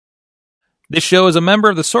This show is a member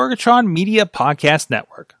of the Sorgatron Media Podcast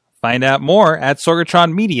Network. Find out more at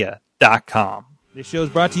sorgatronmedia.com. This show is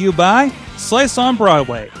brought to you by Slice on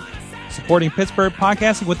Broadway, supporting Pittsburgh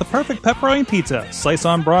podcasting with the perfect pepperoni pizza,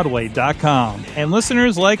 sliceonbroadway.com. And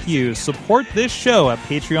listeners like you, support this show at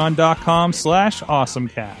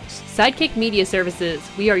patreon.com/awesomecast. Sidekick Media Services.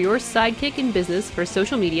 We are your sidekick in business for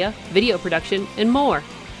social media, video production, and more.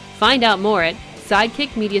 Find out more at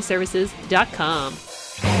sidekickmediaservices.com.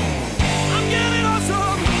 I'm getting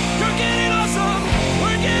awesome, you're getting awesome,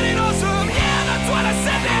 we're getting awesome, yeah, that's what I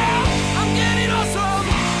said now. I'm getting awesome,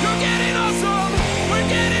 you're getting awesome, we're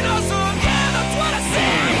getting awesome, yeah, that's what I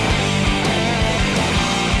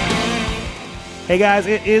said. Hey guys,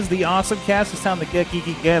 it is the Awesome Cast. It's time to get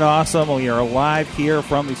geeky, get awesome. We are live here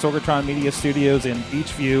from the Sorgatron Media Studios in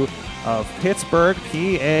Beachview of Pittsburgh, PA,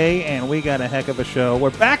 and we got a heck of a show. We're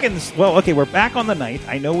back we're back on the night.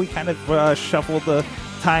 I know we kind of shuffled the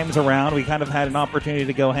times around. We kind of had an opportunity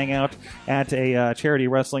to go hang out at a charity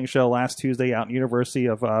wrestling show last Tuesday out in University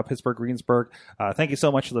of Pittsburgh Greensburg. Thank you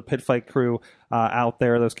so much to the Pit Fight crew out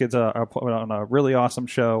there. Those kids are putting on a really awesome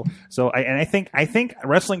show. So I think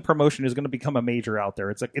wrestling promotion is going to become a major out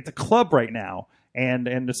there. It's a club right now. And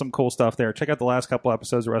there's some cool stuff there. Check out the last couple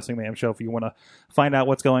episodes of Wrestling Mayhem Show if you want to find out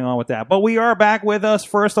what's going on with that. But we are back with us.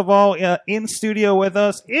 First of all, in studio with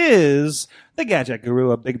us is the Gadget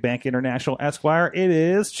Guru of Big Bank International Esquire. It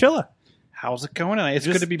is Chilla. How's it going? It's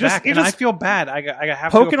good to be back, and I feel bad. I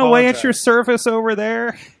have poking to away at your surface over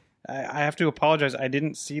there. I have to apologize. I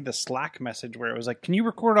didn't see the Slack message where it was like, "Can you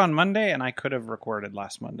record on Monday?" And I could have recorded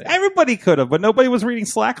last Monday. Everybody could have, but nobody was reading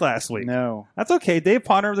Slack last week. No, that's okay. Dave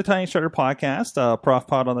Potter of the Tiny Shutter Podcast, Prof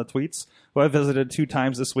Pod on the tweets, who I visited 2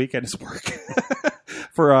 times this week at his work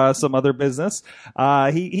for some other business.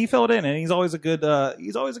 He filled in, and he's always a good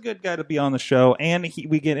guy to be on the show. And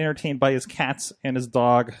we get entertained by his cats and his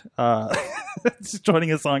dog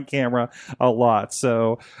joining us on camera a lot.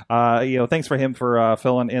 So thanks for him for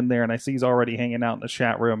filling in there. And I see he's already hanging out in the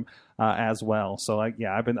chat room as well. So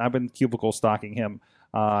I've been cubicle stalking him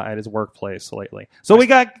at his workplace lately. So we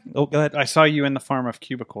got. Oh, go ahead. I saw you in the farm of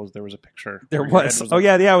cubicles. There was a picture. There was.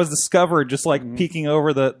 I was discovered just peeking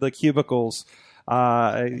over the cubicles.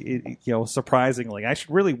 Surprisingly, I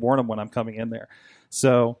should really warn them when I'm coming in there.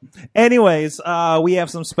 So, anyways, we have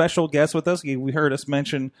some special guests with us. We heard us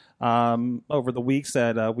mention over the weeks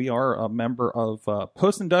that we are a member of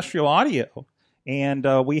Post Industrial Audio, and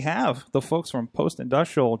we have the folks from Post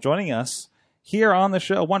Industrial joining us here on the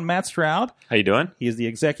show. One, Matt Stroud. How you doing? He is the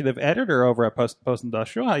executive editor over at Post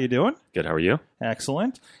Industrial. How you doing? Good. How are you?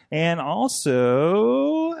 Excellent. And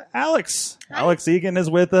also, Alex. Hi. Alex Egan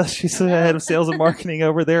is with us. She's the head of sales and marketing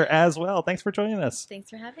over there as well. Thanks for joining us.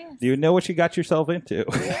 Thanks for having us. Do you know what you got yourself into?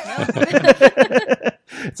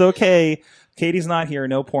 It's okay. Katie's not here.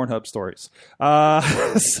 No Pornhub stories.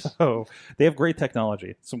 So they have great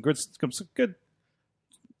technology. Some good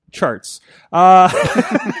charts.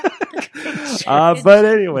 But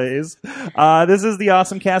anyways, this is the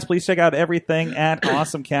Awesome Cast. Please check out everything at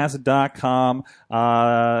awesomecast.com.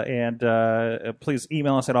 And please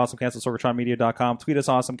email us at awesomecast@sorgatronmedia.com. Tweet us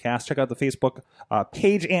awesomecast. Check out the Facebook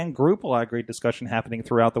page and group. A lot of great discussion happening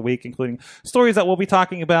throughout the week, including stories that we'll be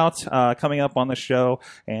talking about coming up on the show.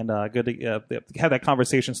 And good to have that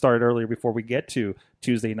conversation started earlier before we get to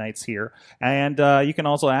Tuesday nights here. And you can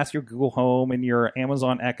also ask your Google Home and your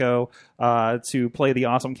Amazon Echo to play the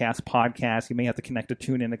Awesome Cast podcast. You may have to connect a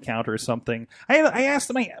TuneIn account or something. I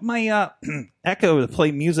asked my Echo to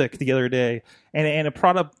play music the other day, and it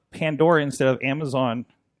brought up Pandora instead of Amazon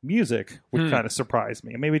Music, which kind of surprised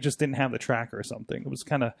me. Maybe it just didn't have the track or something. It was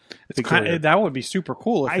kind of that would be super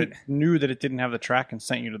cool if it knew that it didn't have the track and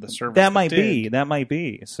sent you to the service. That might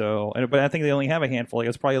be. So, but I think they only have a handful.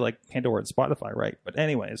 It's probably like Pandora and Spotify, right? But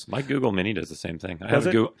anyways, my Google Mini does the same thing. I have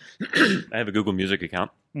a Google Music account.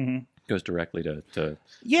 Mm-hmm. Goes directly to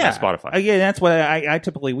Spotify. Yeah, that's what I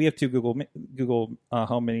typically. We have 2 Google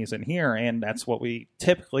Home Minis in here, and that's what we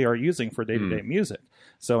typically are using for day-to-day music.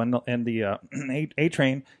 So, and the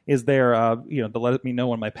A-Train is there, to let me know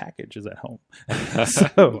when my package is at home.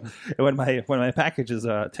 So, when my package is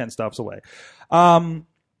 10 stops away.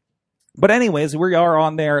 But anyways, we are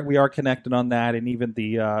on there. We are connected on that, and even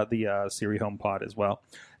the Siri HomePod as well.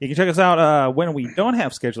 You can check us out when we don't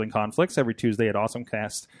have scheduling conflicts every Tuesday at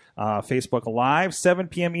AwesomeCast Facebook Live, 7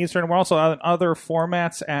 p.m. Eastern. We're also on other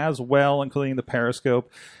formats as well, including the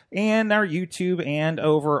Periscope and our YouTube and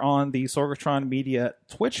over on the Sorgatron Media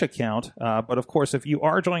Twitch account. But of course, if you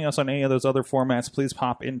are joining us on any of those other formats, please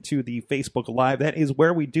pop into the Facebook Live. That is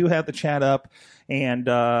where we do have the chat up. And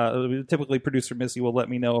typically, producer Missy will let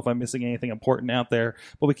me know if I'm missing missing anything important out there,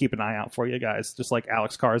 but we keep an eye out for you guys. Just like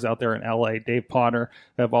Alex Carr's out there in LA, Dave Potter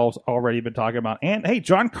have already been talking about, and hey,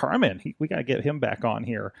 John Carmen, we got to get him back on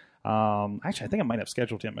here. Actually, I think I might have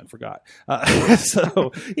scheduled him and forgot.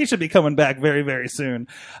 So he should be coming back very, very soon.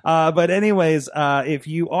 But anyways, if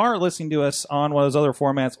you are listening to us on one of those other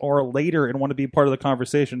formats or later and want to be part of the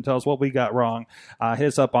conversation, tell us what we got wrong. Hit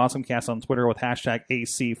us up, AwesomeCast on Twitter with hashtag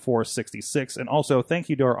AC466. And also, thank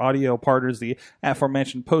you to our audio partners, the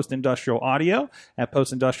aforementioned Post Industrial Audio at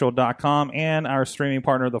postindustrial.com and our streaming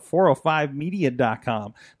partner, the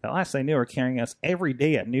 405media.com. That last I knew are carrying us every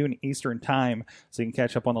day at noon Eastern time, so you can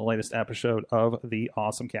catch up on the latest episode of the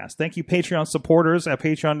AwesomeCast. Thank you, Patreon supporters at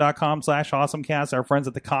patreon.com/AwesomeCast. Our friends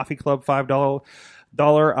at the Coffee Club, $5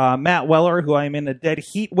 Matt Weller, who I'm in a dead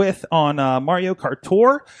heat with on Mario Kart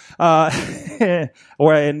Tour,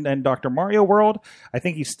 and Dr. Mario World. I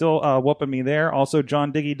think he's still whooping me there. Also,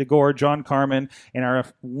 John Diggy DeGore, John Carmen, and our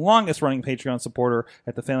longest running Patreon supporter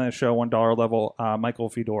at the Family of the Show $1 level, Michael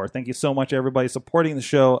Fedor. Thank you so much, everybody, supporting the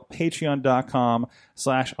show.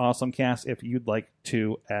 Patreon.com/AwesomeCast if you'd like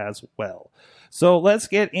to as well. So let's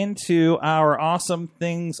get into our awesome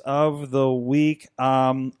things of the week.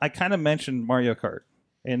 I kind of mentioned Mario Kart,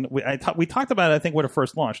 and we talked about it, I think, when it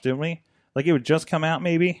first launched, didn't we? Like it would just come out,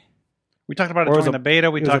 maybe? We talked about it during the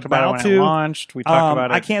beta. We talked about it when it launched. We talked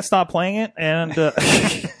about it. I can't stop playing it, and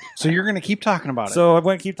so you're going to keep talking about it. So I'm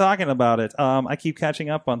going to keep talking about it. I keep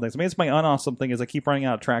catching up on things. I mean, it's my unawesome thing is I keep running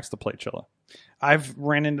out of tracks to play Chilla. I've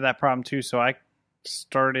ran into that problem too, so I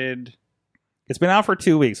started... It's been out for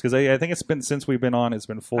 2 weeks because I think it's been since we've been on. It's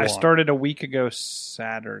been full. I started a week ago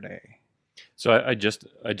Saturday. So I just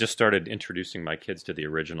started introducing my kids to the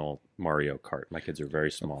original Mario Kart. My kids are very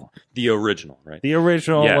small. The original, right? The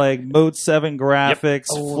original, like Mode 7 graphics,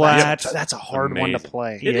 flat. That's a hard one to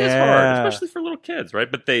play. It is hard, especially for little kids, right?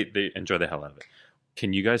 But they enjoy the hell out of it.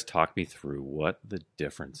 Can you guys talk me through what the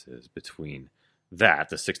difference is between that,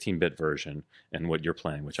 the 16-bit version, and what you're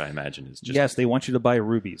playing, which I imagine is just... Yes, they want you to buy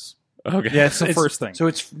rubies. Okay. Yeah, it's the first thing. So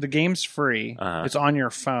the game's free. It's on your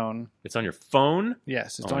phone. It's on your phone?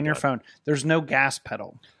 Yes, it's on your phone. There's no gas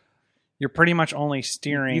pedal. You're pretty much only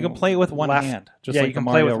steering. You can play with one hand. Just like you can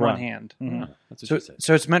play with one hand. Mm-hmm. That's what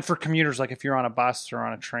so it's meant for commuters, like if you're on a bus or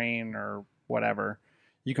on a train or whatever.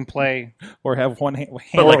 You can play or have one hand.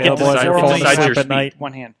 But like it decides your speed.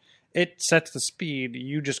 One hand. It sets the speed.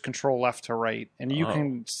 You just control left to right, and you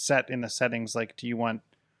can set in the settings like, do you want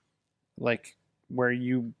like where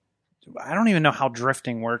you. I don't even know how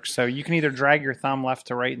drifting works. So you can either drag your thumb left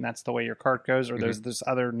to right, and that's the way your cart goes, or there's this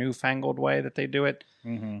other newfangled way that they do it.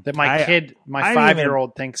 That my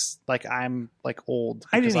 5-year-old thinks like I'm like old.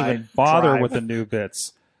 I didn't even bother with the new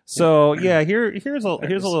bits. So yeah, here's a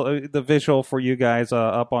little the visual for you guys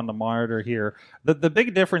up on the monitor here. The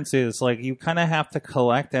big difference is like you kind of have to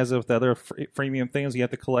collect, as with the other freemium things. You have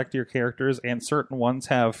to collect your characters, and certain ones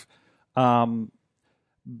have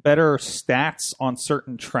better stats on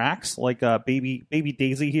certain tracks. Like Baby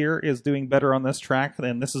Daisy here is doing better on this track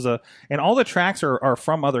than this is and all the tracks are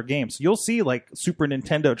from other games. You'll see like Super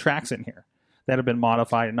Nintendo tracks in here that have been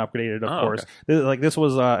modified and upgraded, of course. Okay. Like this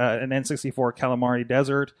was an N64 Calamari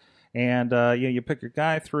Desert, and you pick your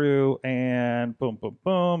guy through, and boom, boom,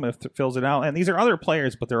 boom, it fills it out. And these are other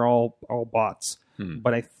players, but they're all bots.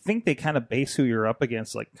 But I think they kind of base who you're up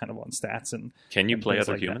against, like kind of on stats. And can you play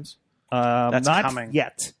other like humans? That's not coming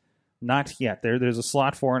yet. Not yet. There's a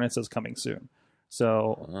slot for it, and it says coming soon.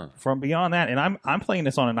 So from beyond that, and I'm playing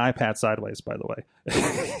this on an iPad sideways, by the way,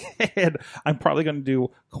 and I'm probably going to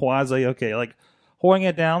do quasi like holding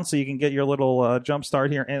it down so you can get your little jump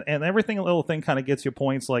start here, and everything little thing kind of gets you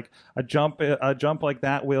points. Like a jump like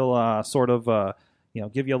that will sort of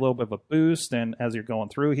give you a little bit of a boost, and as you're going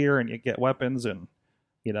through here, and you get weapons, and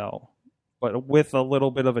but with a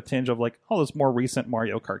little bit of a tinge of like those more recent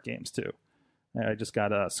Mario Kart games too. I just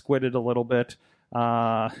got squidded a little bit.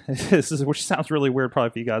 Which sounds really weird probably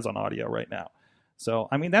for you guys on audio right now. So,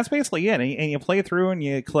 I mean, that's basically it. And you play through and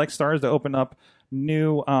you collect stars to open up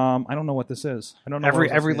new... I don't know what this is. I don't know.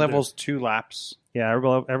 Every level's 2 laps. Yeah,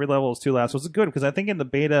 every level is 2 laps. So it's good because I think in the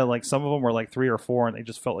beta, like some of them were like 3 or 4 and they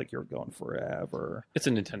just felt like you were going forever. It's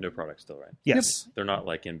a Nintendo product still, right? Yes. Yep. They're not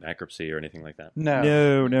like in bankruptcy or anything like that?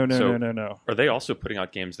 No. Are they also putting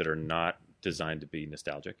out games that are not designed to be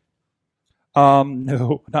nostalgic?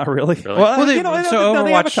 No, not really. Well, they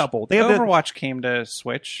have a couple. Overwatch came to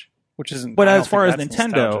Switch, which isn't. But as far as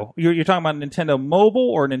Nintendo, you're talking about Nintendo Mobile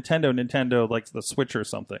or Nintendo like the Switch or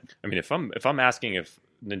something. I mean, if I'm asking if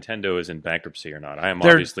Nintendo is in bankruptcy or not, I am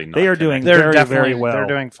obviously not. They are doing very, very well. They're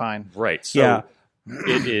doing fine. Right. So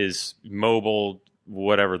it is mobile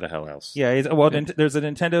whatever the hell else. Yeah, there's a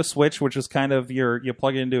Nintendo Switch, which is kind of you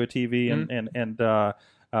plug it into a TV and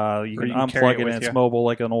you can unplug it and it's mobile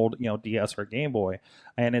like an old DS or Game Boy,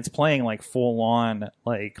 and it's playing like full on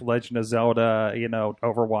like Legend of Zelda.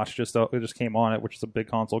 Overwatch just came on it, which is a big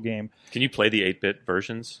console game. Can you play the 8-bit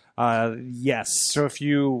versions? Yes. So if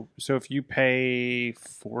you pay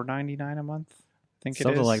 $4.99 a month, I think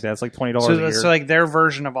something it is like that. It's like $20 a year. So like their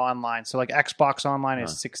version of online. So like Xbox Online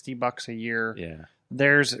is $60 a year. Yeah.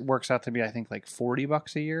 Theirs works out to be I think like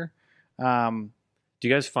 $40 a year. Do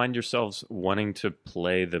you guys find yourselves wanting to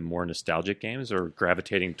play the more nostalgic games or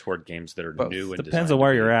gravitating toward games that are new? And depends on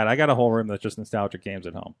where you're at. I got a whole room that's just nostalgic games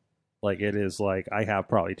at home. Like it is like I have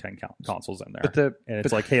probably 10 consoles in there, and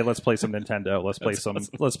it's like, hey, let's play some Nintendo. Let's play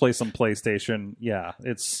some PlayStation. Yeah,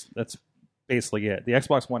 that's basically it. The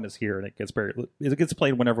Xbox One is here, and it gets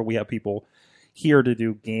played whenever we have people here to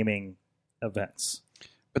do gaming events.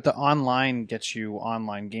 But the online gets you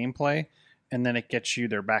online gameplay, and then it gets you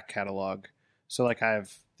their back catalog. So, like, I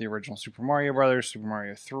have the original Super Mario Brothers, Super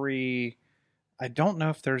Mario 3. I don't know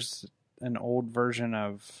if there's an old version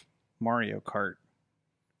of Mario Kart.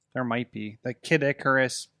 There might be. Like Kid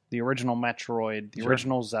Icarus, the original Metroid, the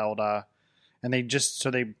original Zelda. And they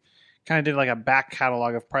kind of did like a back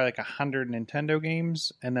catalog of probably like 100 Nintendo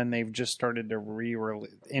games. And then they've just started to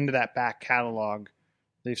re-release. Into that back catalog,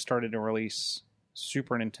 they've started to release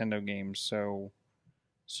Super Nintendo games. So,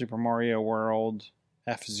 Super Mario World,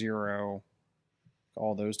 F-Zero,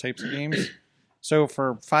 all those types of games. So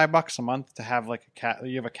for $5 a month to have like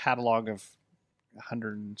you have a catalog of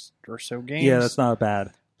 100 or so games. Yeah, that's not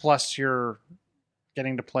bad. Plus you're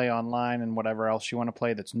getting to play online and whatever else you want to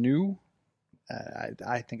play that's new.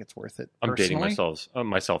 I think it's worth it. I'm dating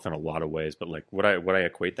myself in a lot of ways, but like what I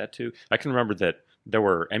equate that to, I can remember that there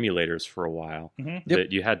were emulators for a while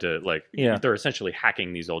that you had to they're essentially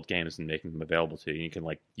hacking these old games and making them available to you. You can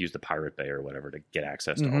like use the Pirate Bay or whatever to get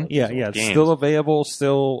access to all of these old games. It's still available.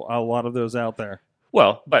 Still a lot of those out there.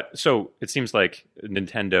 Well, but so it seems like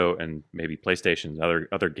Nintendo and maybe PlayStation and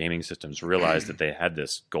other gaming systems realized that they had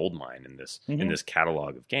this gold mine in this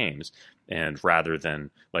catalog of games, and rather than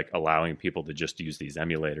like allowing people to just use these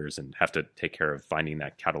emulators and have to take care of finding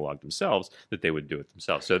that catalog themselves, that they would do it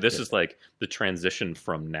themselves. So this is like the transition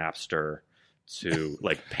from Napster to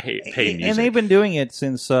like pay music. And they've been doing it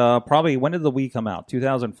since probably, when did the Wii come out?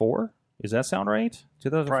 2004? Does that sound right?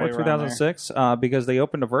 2004, 2006? Because they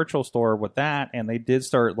opened a virtual store with that, and they did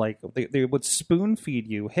start, like, they would spoon feed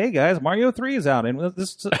you, hey guys, Mario 3 is out, and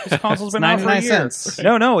this console's been out for a year. Cents.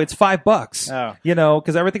 No, it's $5. Oh.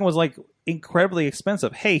 Because everything was, like, incredibly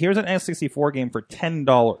expensive. Hey, here's an N64 game for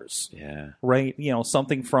 $10. Yeah. Right?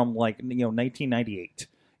 Something from, like, 1998.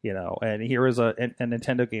 And here is a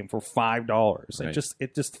Nintendo game for $5. Right.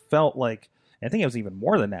 It just felt like, I think it was even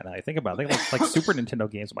more than that now I think about it. I think like Super Nintendo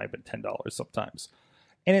games might have been $10 sometimes.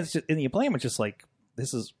 And it's just, and you play them, it's just like,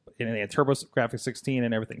 this is, and they had TurboGrafx 16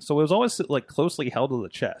 and everything. So it was always like closely held to the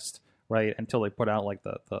chest, right? Until they put out like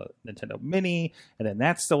the Nintendo Mini, and then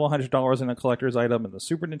that's still $100 in a collector's item, and the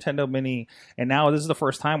Super Nintendo Mini. And now this is the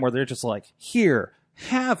first time where they're just like, here,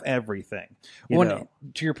 have everything. To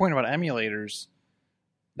your point about emulators,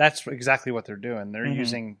 that's exactly what they're doing. They're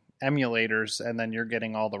using emulators, and then you're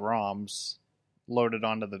getting all the ROMs loaded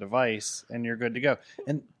onto the device, and you're good to go.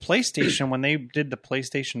 And PlayStation, when they did the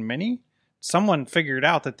PlayStation Mini, someone figured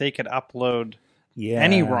out that they could upload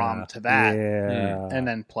any ROM to that and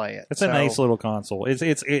then play it. It's a nice little console. It's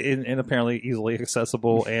apparently easily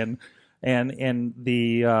accessible, and in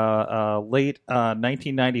the late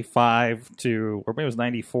 1995 or maybe it was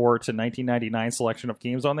 94 to 1999 selection of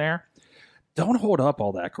games on there don't hold up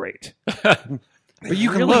all that great. But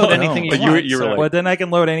you can load anything you want. But then I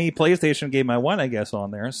can load any PlayStation game I want, I guess,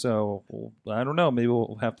 on there. So I don't know. Maybe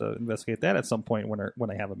we'll have to investigate that at some point when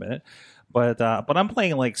I have a minute. But I'm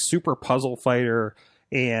playing like Super Puzzle Fighter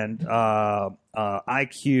and iCube,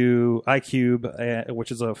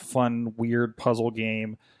 which is a fun, weird puzzle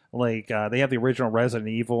game. Like they have the original Resident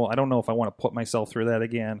Evil. I don't know if I want to put myself through that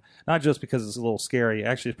again. Not just because it's a little scary.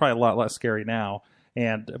 Actually, it's probably a lot less scary now.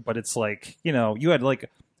 But it's like, you had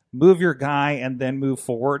like move your guy and then move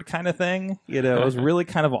forward kind of thing. It was really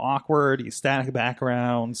kind of awkward. Static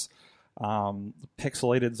backgrounds,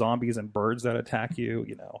 pixelated zombies and birds that attack you.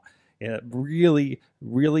 Really,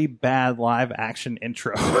 really bad live action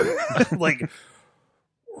intro. Like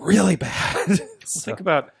really bad. Think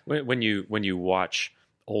about when you watch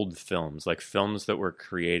old films, like films that were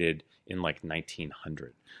created in like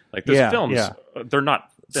 1900. Like those films, they're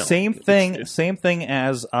not film. Same thing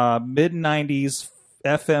as mid 90s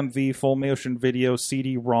FMV full motion video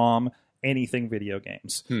CD-ROM anything video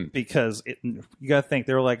games because you got to think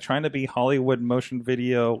they're like trying to be Hollywood motion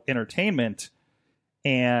video entertainment.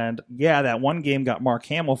 And yeah, that one game got Mark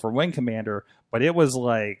Hamill for Wing Commander, but it was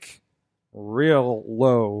like real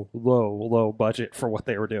low budget for what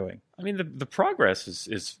they were doing. I mean, the progress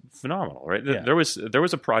is phenomenal, right? Yeah. There was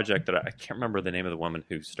a project that I can't remember the name of the woman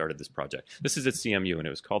who started this project. This is at CMU, and it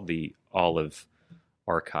was called the Olive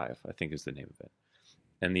Archive, I think is the name of it.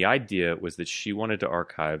 And the idea was that she wanted to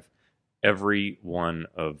archive every one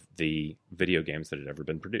of the video games that had ever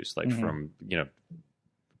been produced, like from,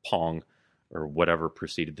 Pong or whatever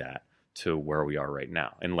preceded that to where we are right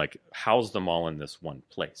now, and like house them all in this one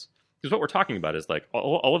place. Because what we're talking about is like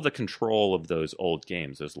all of the control of those old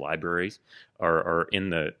games, those libraries, are in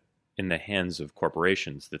the hands of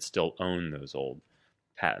corporations that still own those old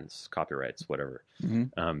patents, copyrights, whatever.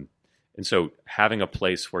 And so having a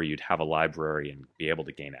place where you'd have a library and be able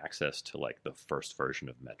to gain access to like the first version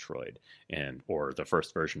of Metroid or the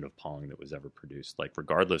first version of Pong that was ever produced, like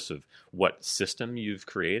regardless of what system you've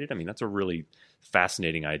created, I mean, that's a really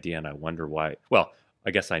fascinating idea. And I wonder why. Well, I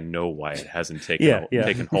guess I know why it hasn't taken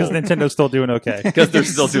because hold. Nintendo's still doing okay. Because they're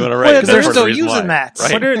still doing all right. Well, they're still Reason using why, that.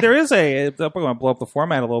 Right? But there is I'm going to blow up the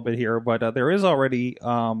format a little bit here, but there is already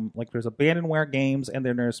like there's abandonware games, and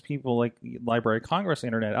then there's people like Library of Congress,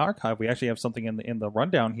 Internet Archive. We actually have something in the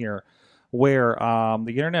rundown here where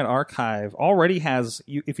the Internet Archive already has.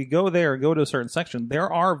 If you go there, go to a certain section,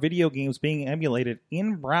 there are video games being emulated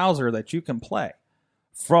in browser that you can play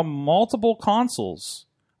from multiple consoles.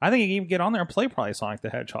 I think you can even get on there and play probably Sonic the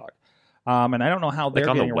Hedgehog. And I don't know how they're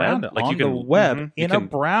on the getting web? around it. Like on you can- the web, Mhm. in You a can-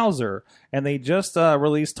 browser. And they just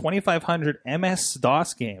released 2,500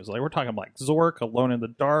 MS-DOS games. Like we're talking like Zork, Alone in the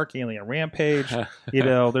Dark, Alien Rampage.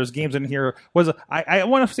 There's games in here. I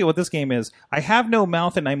want to see what this game is. I have no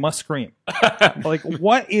mouth and I must scream. Like,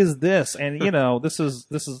 what is this? And, this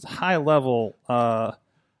is high-level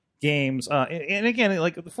games. And again,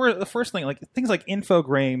 like the first thing, like things like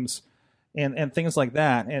Infogrames, and things like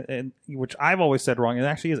that, and which I've always said wrong. It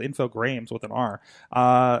actually is Infogrames with an R.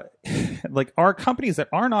 Like are companies that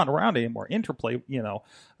are not around anymore. Interplay,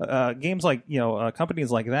 games like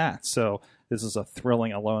companies like that. So this is a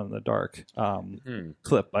thrilling Alone in the Dark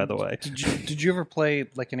clip, by the way. Did you ever play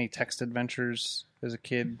like any text adventures as a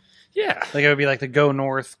kid? Yeah. Like it would be like the Go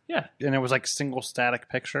North, Yeah. and it was like single static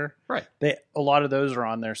picture. Right. A lot of those are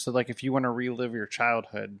on there. So like if you want to relive your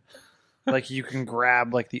childhood, like you can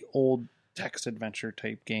grab like the old text adventure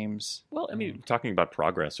type games. Well, I mean, talking about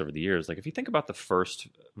progress over the years, like if you think about the first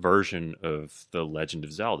version of The Legend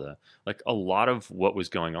of Zelda, like a lot of what was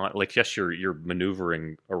going on, like yes, you're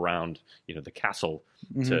maneuvering around, the castle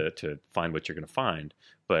to find what you're going to find,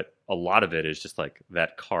 but a lot of it is just like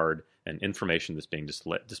that card and information that's being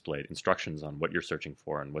displayed, instructions on what you're searching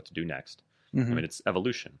for and what to do next. I mean, it's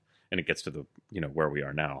evolution, and it gets to the where we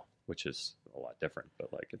are now, which is a lot different,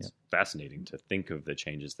 but like it's fascinating to think of the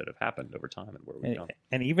changes that have happened over time and where we've gone.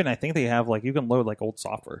 And even I think they have like you can load like old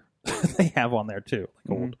software they have on there too,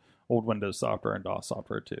 like old Windows software and DOS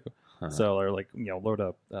software too. So they're like load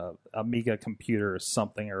a Amiga computer or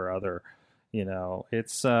something or other.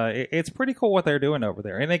 It's pretty cool what they're doing over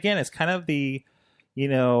there. And again, it's kind of the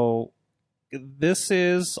this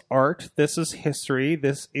is art, this is history,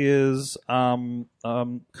 this is kind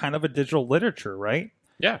of a digital literature, right?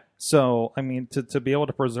 Yeah. So, I mean, to be able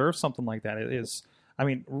to preserve something like that, it is, I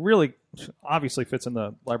mean, really obviously fits in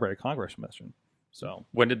the Library of Congress mission. So,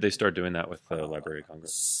 When did they start doing that with the Library of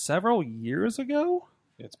Congress? several years ago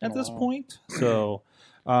It's been at a this while. point. So,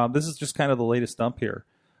 this is just kind of the latest dump here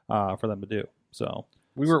for them to do. So,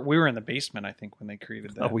 We were in the basement, I think, when they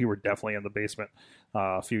created that. we were definitely in the basement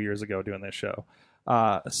a few years ago doing this show.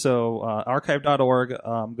 Archive.org,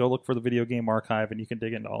 go look for the video game archive and you can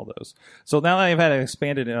dig into all those. So now that I've had an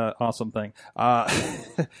expanded awesome thing,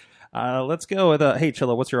 let's go with, hey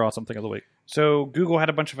Chilla, what's your awesome thing of the week? So Google had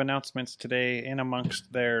a bunch of announcements today, in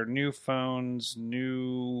amongst their new phones,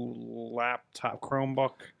 new laptop,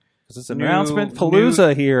 Chromebook, This is announcement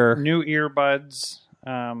palooza here. new earbuds.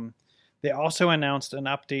 They also announced an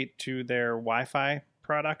update to their Wi-Fi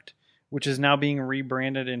product, which is now being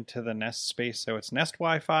rebranded into the Nest space. So it's Nest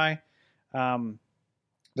Wi-Fi.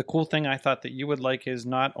 The cool thing I thought that you would like is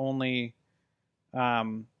not only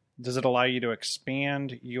does it allow you to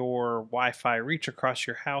expand your Wi-Fi reach across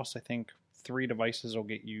your house. I think 3 devices will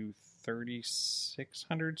get you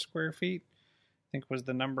 3,600 square feet, I think was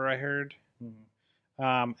the number I heard,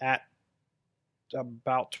 at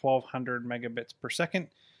about 1,200 megabits per second.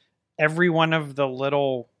 Every one of the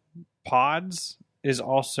little pods is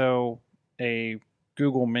also a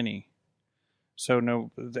Google Mini. So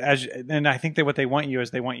and I think that what they want you is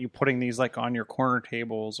they want you putting these like on your corner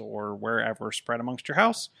tables or wherever spread amongst your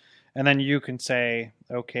house, and then you can say,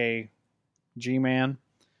 okay, G-Man,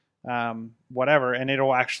 whatever, and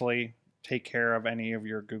it'll actually take care of any of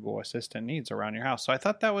your Google Assistant needs around your house. So I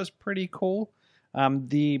thought that was pretty cool.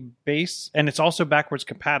 The base, and it's also backwards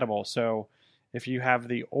compatible. So if you have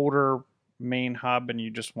the older main hub and you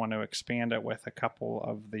just want to expand it with a couple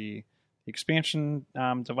of the expansion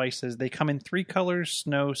devices, they come in 3 colors: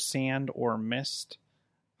 snow, sand, or mist.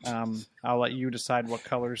 I'll let you decide what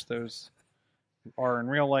colors those are in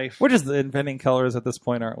real life. We're just inventing colors at this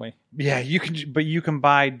point, aren't we? Yeah, you can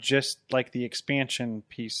buy just like the expansion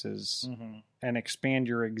pieces and expand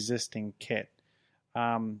your existing kit.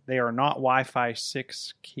 They are not Wi-Fi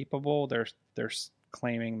 6 capable. They're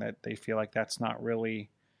claiming that they feel like that's not really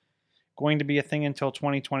going to be a thing until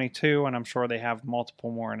 2022, and I'm sure they have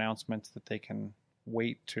multiple more announcements that they can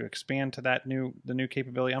wait to expand to the new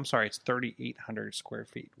capability. I'm sorry, it's 3,800 square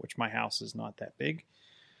feet, which my house is not that big.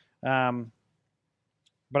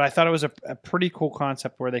 But I thought it was a pretty cool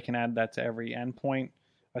concept where they can add that to every endpoint.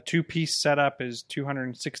 A 2-piece setup is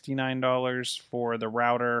 $269 for the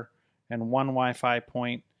router and 1 Wi-Fi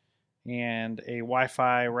point, and a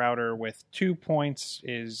Wi-Fi router with 2 points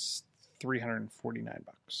is $349.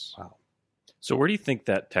 Wow. So where do you think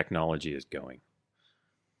that technology is going?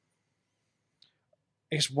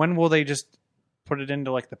 I guess when will they just put it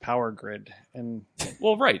into like the power grid? And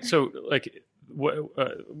Well, right. So like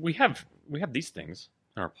we have these things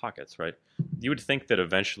in our pockets, right? You would think that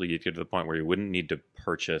eventually you'd get to the point where you wouldn't need to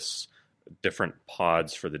purchase different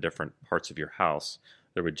pods for the different parts of your house.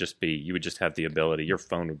 You would just have the ability, your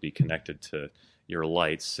phone would be connected to your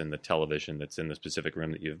lights and the television that's in the specific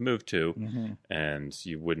room that you've moved to, and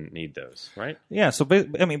you wouldn't need those, right? Yeah, so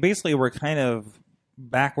basically we're kind of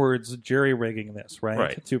backwards jerry-rigging this,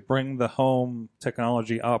 right? To bring the home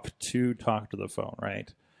technology up to talk to the phone,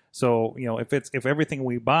 right? So, if everything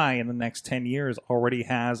we buy in the next 10 years already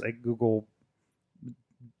has a Google,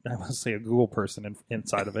 I want to say a Google person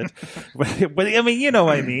inside of it, but I mean, you know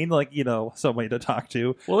what I mean? Like, somebody to talk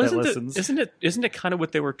to that listens. Isn't it kind of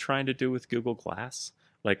what they were trying to do with Google Glass?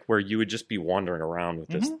 Like where you would just be wandering around with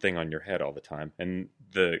this thing on your head all the time. And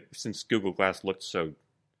since Google Glass looked so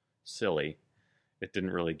silly, it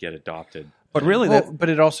didn't really get adopted. But really, but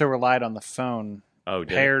it also relied on the phone.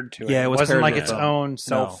 Paired to it. Yeah, it wasn't like to its own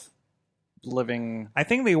self-living. I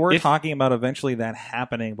think they were talking about eventually that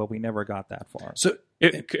happening, but we never got that far. So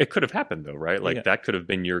it could have happened though, right? Like that could have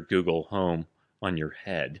been your Google Home on your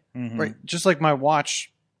head, right? Just like my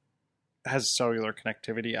watch has cellular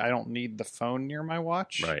connectivity, I don't need the phone near my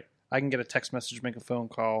watch. Right? I can get a text message, make a phone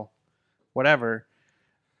call, whatever.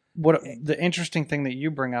 What the interesting thing that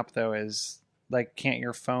you bring up though is like, can't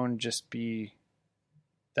your phone just be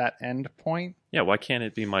that end point? Yeah, why can't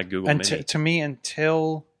it be my Google Mini? To me,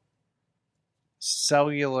 until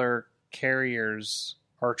cellular carriers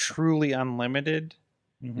are truly unlimited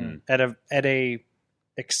at a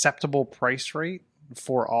acceptable price rate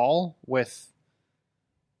for all, with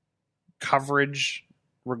coverage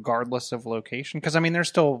regardless of location, because I mean there's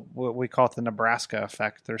still what we call it the Nebraska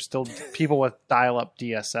effect. There's still people with dial-up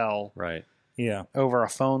DSL, right? Yeah, over a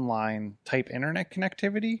phone line type internet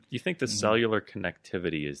connectivity. You think the cellular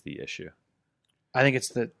connectivity is the issue? I think it's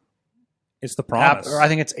the promise. I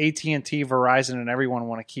think it's AT&T, Verizon, and everyone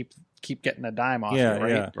want to keep getting a dime off it,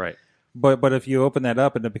 right? Yeah. Right. But if you open that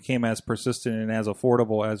up and it became as persistent and as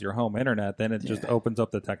affordable as your home internet, then it just opens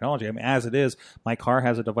up the technology. I mean, as it is, my car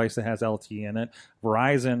has a device that has LTE in it.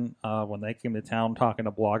 Verizon, when they came to town talking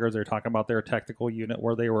to bloggers, they're talking about their technical unit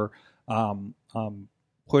where they were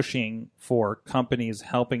pushing for companies,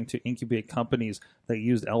 helping to incubate companies that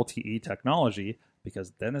used LTE technology,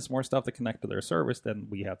 because then it's more stuff to connect to their service than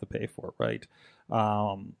we have to pay for, right?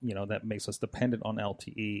 That makes us dependent on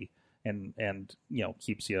LTE and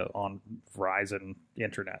keeps you on Verizon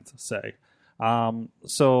internet, say.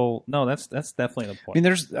 So no, that's definitely the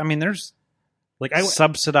point. I mean, there's like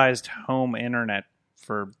subsidized home internet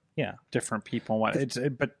for different people.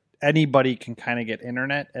 But anybody can kind of get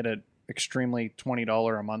internet at an extremely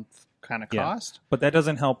 $20 a month kind of cost. But that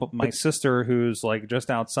doesn't help my sister, who's like just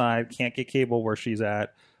outside, can't get cable where she's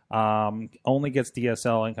at, only gets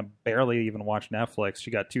DSL and can barely even watch Netflix.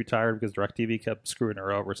 She got too tired because DirecTV kept screwing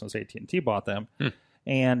her over since AT&T bought them.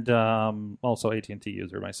 And also AT&T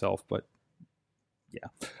user myself, but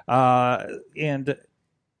and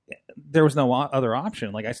there was no other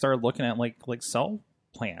option. Like I started looking at like cell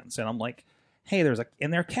plans, and I'm like, hey,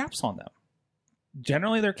 and there are caps on them.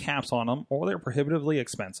 Generally, there are caps on them, or they're prohibitively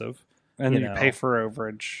expensive. And then you know? pay for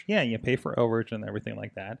overage. Yeah, you pay for overage and everything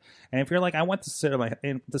like that. And if you're like, I want to sit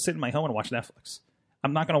in my home and watch Netflix,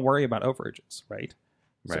 I'm not going to worry about overages, right?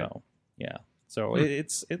 Right. So yeah, so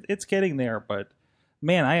it's getting there. But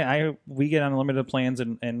man, we get unlimited plans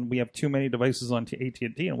and we have too many devices on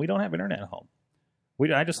AT&T and we don't have internet at home.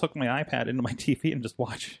 I just hook my iPad into my TV and just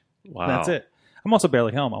watch. Wow. That's it. I'm also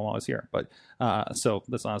barely home. I'm always here, but so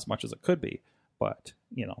that's not as much as it could be. But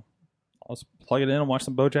I'll just plug it in and watch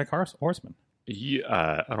some BoJack Horseman.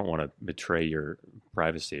 I don't want to betray your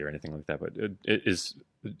privacy or anything like that, but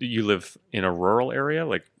you live in a rural area?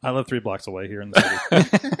 Like I live 3 blocks away here in the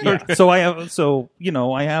city. Yeah. So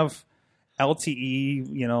I have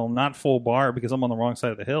LTE, not full bar because I'm on the wrong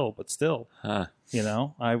side of the hill, but still, I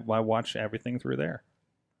watch everything through there.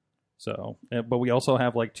 So, but we also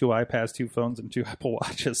have like 2 iPads, 2 phones, and 2 Apple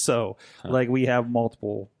Watches. So, like, we have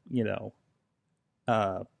multiple.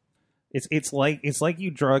 It's like you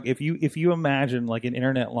drug. If you imagine like an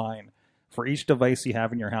internet line for each device you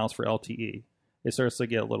have in your house for LTE, it starts to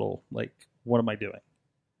get a little like, what am I doing?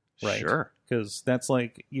 Right? Sure. Because that's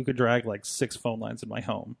like you could drag like 6 phone lines in my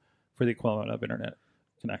home for the equivalent of internet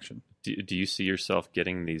connection. Do you see yourself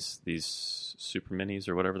getting these super minis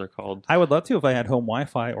or whatever they're called? I would love to if I had home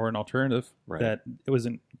Wi-Fi or an alternative Right. that it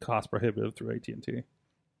wasn't cost prohibitive through AT&T. Do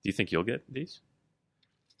you think you'll get these?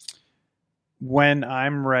 When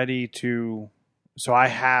I'm ready to, so I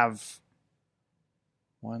have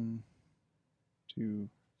 1, 2,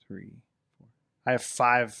 3, 4. I have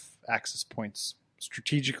 5 access points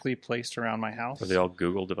strategically placed around my house. Are they all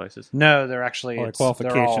Google devices? No, they're actually Well, they're all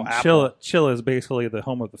qualification. Apple. Chill is basically the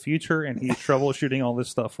home of the future, and he's troubleshooting all this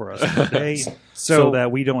stuff for us today, so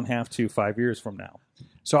that we don't have to 5 years from now.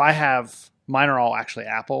 So I have mine are all actually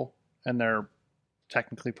Apple, and they're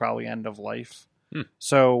technically probably end of life.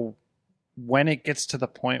 So when it gets to the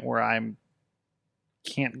point where I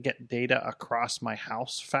can't get data across my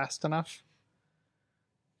house fast enough,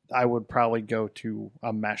 I would probably go to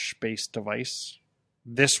a mesh-based device.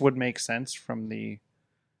 This would make sense from the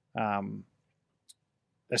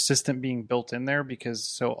assistant being built in there because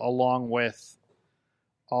so along with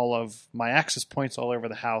all of my access points all over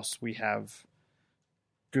the house, we have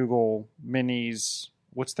Google Minis.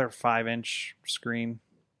 What's their 5-inch screen?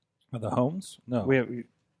 Are the homes? No. We have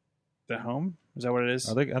the home. Is that what it is?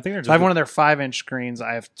 I think they're just So I have one of their 5-inch screens.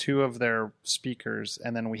 I have 2 of their speakers,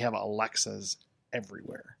 and then we have Alexas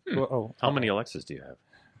everywhere. How many Alexas do you have?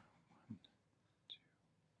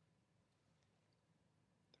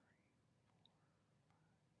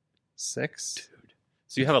 6. Dude.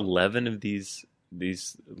 So you have 11 of these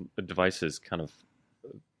devices kind of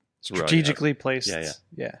Strategically placed.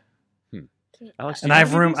 Yeah. Alex, do And you I have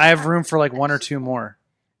any of room. these? I have room for like 1 or 2 more.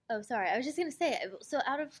 Oh, sorry. I was just going to say, so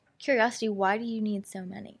out of curiosity, why do you need so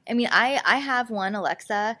many? I mean, I have one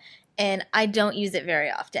Alexa, and I don't use it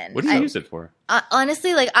very often. What do you use it for?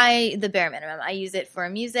 Honestly, like the bare minimum. I use it for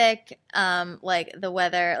music, like the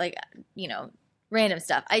weather, like, random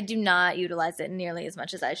stuff. I do not utilize it nearly as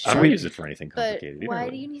much as I should. I don't use it for anything But complicated. why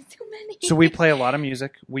do you need so many? So we play a lot of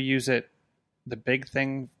music. We use it. The big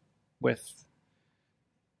thing with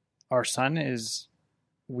our son is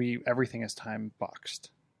everything is time boxed.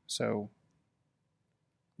 So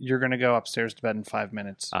you're going to go upstairs to bed in 5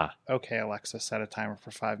 minutes. Okay, Alexa, set a timer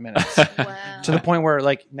for 5 minutes. Wow. To the point where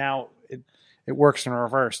like now it works in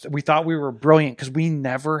reverse. We thought we were brilliant because we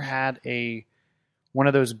never had one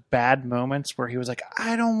of those bad moments where he was like,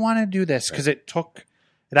 I don't want to do this, because it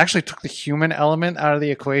actually took the human element out of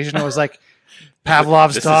the equation. It was like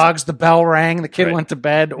Pavlov's dogs, the bell rang, the kid went to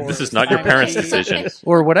bed. Or this is not your parents' decision.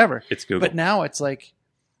 Or whatever. It's Google. But now it's like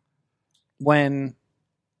when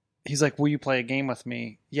he's like, will you play a game with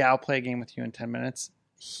me? Yeah, I'll play a game with you in 10 minutes.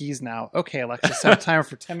 He's now, okay, Alexa, set a timer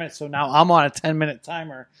for 10 minutes. So now I'm on a 10-minute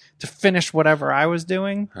timer to finish whatever I was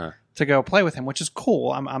doing to go play with him, which is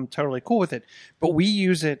cool. I'm totally cool with it. But we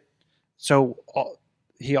use it. So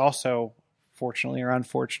he also, fortunately or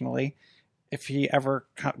unfortunately, if he ever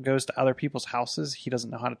goes to other people's houses, he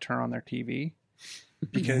doesn't know how to turn on their TV.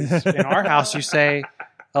 Because in our house, you say,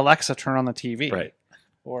 Alexa, turn on the TV. Right.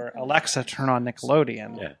 Or Alexa, turn on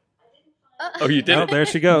Nickelodeon. Yeah. Oh, you did? Oh, there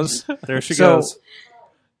she goes. There she goes.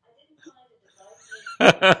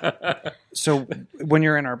 So when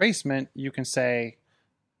you're in our basement, you can say,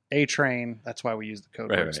 A-Train, that's why we use the code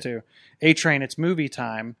words too. A-Train, it's movie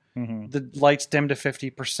time. Mm-hmm. The lights dim to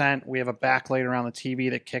 50%. We have a backlight around the TV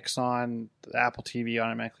that kicks on. The Apple TV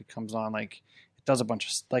automatically comes on. Like, it does a bunch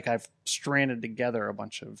of, like, I've stranded together a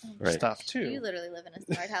bunch of stuff too. You literally live in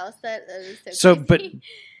a smart house. That is so crazy.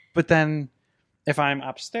 But then if I'm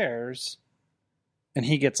upstairs and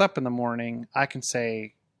he gets up in the morning, I can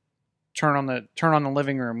say, turn on the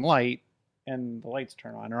living room light, and the lights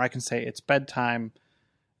turn on, or I can say it's bedtime.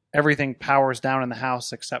 Everything powers down in the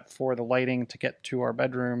house except for the lighting to get to our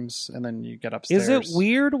bedrooms, and then you get upstairs. Is it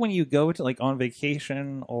weird when you go to like on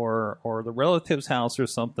vacation or the relative's house or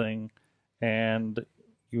something, and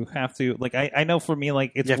you have to like I know for me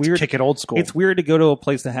like it's you have weird to kick it old school. It's weird to go to a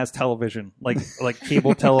place that has television, like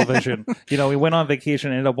cable television. You know, we went on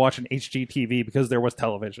vacation and ended up watching HGTV because there was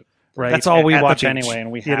television. Right, that's all we at the watch beach, anyway,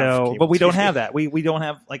 and we have you know, cable but we don't TV. have that. We don't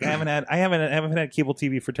have like I haven't had cable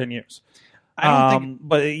TV for 10 years. I don't think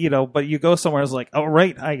But you know, but you go somewhere, it's like, oh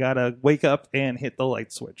right, I gotta wake up and hit the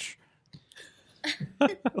light switch.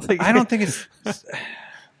 Like, I don't think it's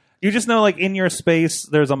you just know like in your space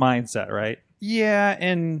there's a mindset, right? yeah,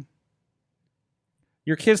 and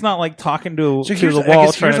Your kid's not like talking to here's- the I wall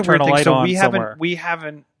guess trying here's to a turn a weird light thing. So on we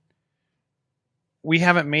somewhere.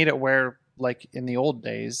 haven't made it where like in the old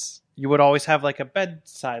days you would always have like a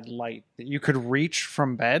bedside light that you could reach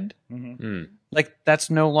from bed. Mm. Like that's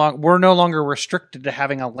we're no longer restricted to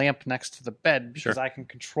having a lamp next to the bed because Sure. I can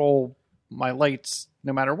control my lights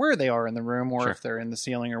no matter where they are in the room or Sure. if they're in the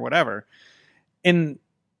ceiling or whatever. In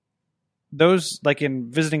those, like in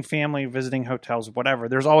visiting family, visiting hotels, whatever,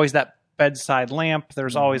 there's always that bedside lamp.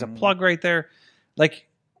 There's always a plug right there. Like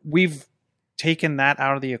we've taken that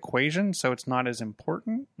out of the equation, so it's not as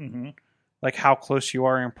important. Mhm. Like how close you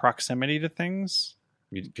are in proximity to things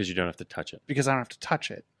Because you don't have to touch it. because I don't have to touch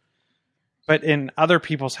it. But in other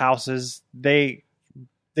people's houses, they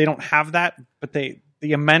don't have that, but the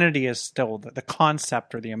amenity is still the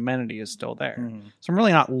concept or the amenity is still there. Mhm. So I'm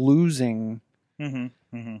really not losing Mhm.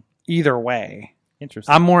 Mhm. either way.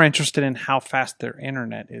 Interesting. I'm more interested in how fast their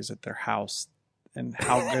internet is at their house and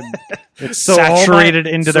how good it's So saturated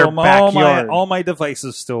into their backyard. All my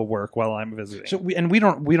devices still work while I'm visiting. So we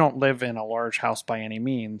don't live in a large house by any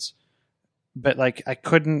means, but like I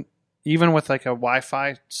couldn't even with like a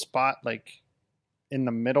Wi-Fi spot like in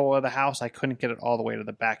the middle of the house, I couldn't get it all the way to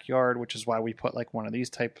the backyard, which is why we put like one of these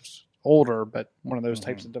types older, but one of those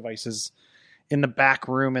types of devices in the back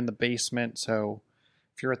room in the basement. So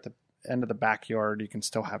if you're at the end of the backyard, you can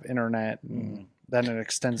still have internet, and then it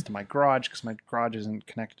extends to my garage because my garage isn't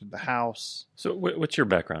connected to the house. So what's your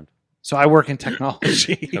background? So I work in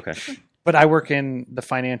technology. Okay. But I work in the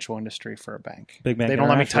financial industry for a bank. Big Bank They don't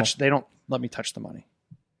let me International. touch. They don't let me touch the money.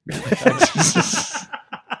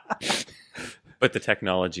 But the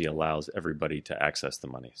technology allows everybody to access the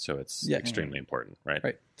money, so it's Yeah. extremely important, right?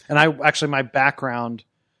 Right. And I actually my background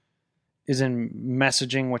is in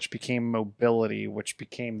messaging, which became mobility, which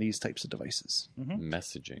became these types of devices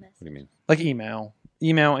Messaging. What do you mean? like email,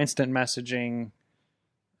 instant messaging.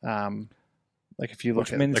 Like if you look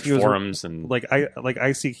Which at means Like he was forums and like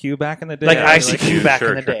ICQ back in the day. like Yeah, ICQ back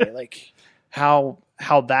sure, in the day, like how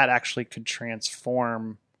that actually could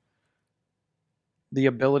transform the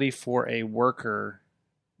ability for a worker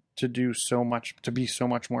to do so much, to be so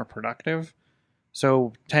much more productive.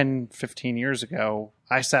 So 10, 15 years ago,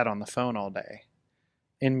 I sat on the phone all day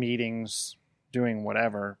in meetings, doing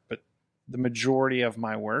whatever, but the majority of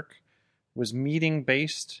my work was meeting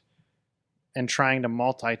based and trying to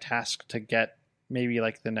multitask to get maybe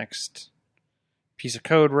like the next piece of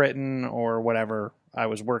code written or whatever I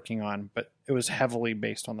was working on, but it was heavily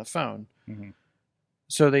based on the phone. Mhm.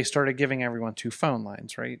 So they started giving everyone 2 phone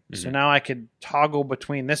lines, right? So Mhm. now I could toggle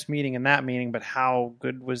between this meeting and that meeting, but how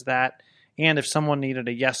good was that? And if someone needed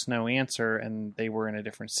a yes, no answer and they were in a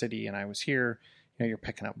different city and I was here, you know, you're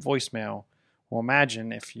picking up voicemail. Well,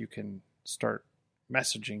 imagine if you can start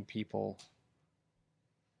messaging people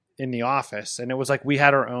in the office. And it was like we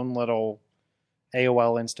had our own little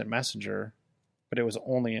AOL instant messenger, but it was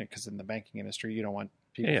only because in the banking industry, you don't want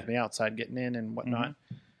people Yeah. from the outside getting in and whatnot.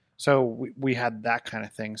 So we had that kind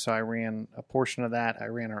of thing. So I ran a portion of that. I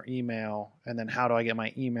ran our email. And then how do I get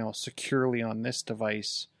my email securely on this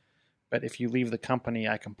device? But if you leave the company,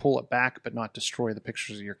 I can pull it back, but not destroy the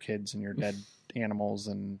pictures of your kids and your dead animals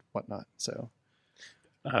and whatnot. So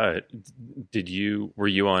were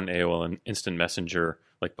you on AOL and Instant Messenger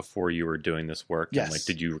like before you were doing this work? Yes. And like,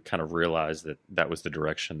 did you kind of realize that was the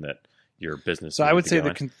direction that your business? I needed would to say go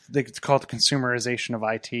in? it's called the consumerization of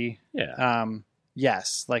IT. Yeah.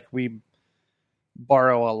 Yes, like we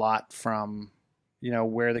borrow a lot from, you know,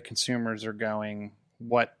 where the consumers are going,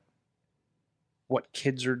 what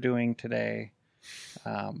kids are doing today,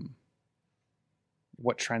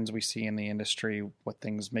 what trends we see in the industry, what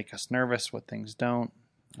things make us nervous, what things don't.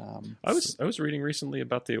 I was reading recently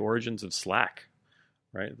about the origins of Slack,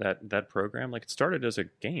 right? That program, like it started as a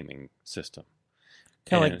gaming system,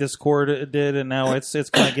 kind of like Discord did, and now it's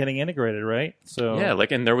kind of getting integrated, right? So yeah,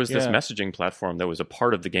 like, and there was this Yeah. messaging platform that was a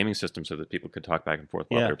part of the gaming system so that people could talk back and forth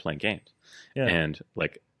while Yeah. they were playing games. Yeah. And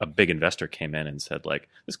like a big investor came in and said, like,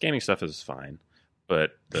 this gaming stuff is fine,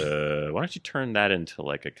 but why don't you turn that into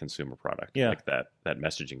like a consumer product, Yeah. like that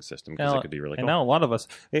messaging system, because Now- it could be really and cool. now a lot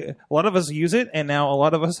of us use it, and now a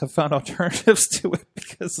lot of us have found alternatives to it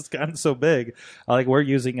because it's gotten so big. Like we're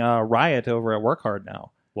using Riot over at WorkHard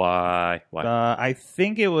now. Why? I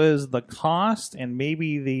think it was the cost and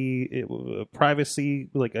maybe the privacy.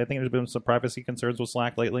 Like I think there's been some privacy concerns with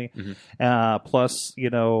Slack lately. Plus,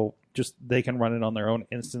 just they can run it on their own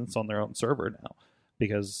instance on their own server now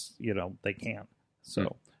because they can.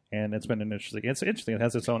 So and it's been interesting. It's interesting. It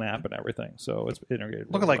has its own app and everything, so it's integrated.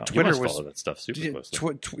 Look really at, like, well. You Twitter must was- follow that stuff super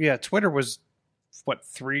closely. Twitter was what,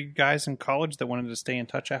 3 guys in college that wanted to stay in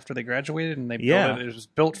touch after they graduated, and they Yeah. built it. It was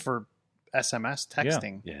built for SMS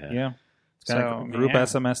texting. Yeah. It's kind of group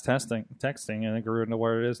SMS texting, and it grew into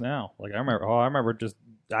what it is now. Like I just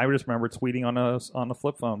remember tweeting on a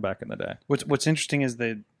flip phone back in the day. What's interesting is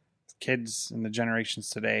the kids and the generations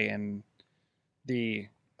today, and the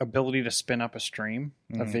ability to spin up a stream,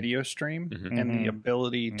 a video stream, and the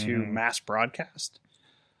ability to mass broadcast,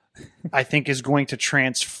 I think is going to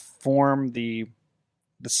transform the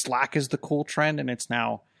Slack is the cool trend, and it's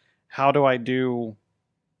now, how do I do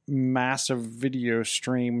massive video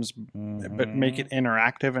streams but make it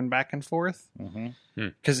interactive and back and forth?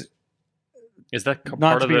 Because Is that not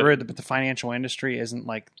part to of be the rude, but the financial industry isn't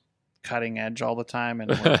like cutting edge all the time, and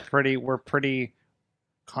we're pretty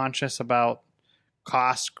conscious about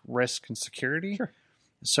cost, risk, and security. Sure.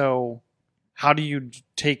 So how do you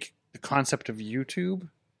take the concept of YouTube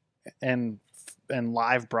and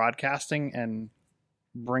live broadcasting and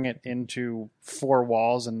bring it into 4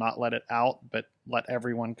 walls and not let it out, but let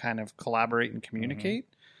everyone kind of collaborate and communicate?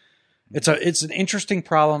 It's an interesting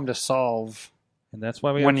problem to solve, And that's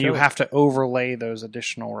why we when you have to overlay those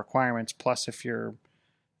additional requirements. Plus, if you're,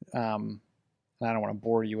 I don't want to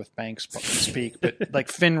bore you with banks speak, but like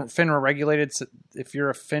FINRA regulated, so if you're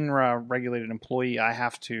a FINRA regulated employee, I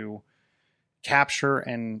have to capture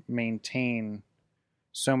and maintain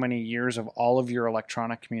so many years of all of your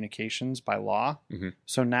electronic communications by law.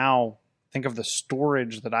 So now think of the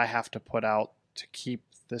storage that I have to put out to keep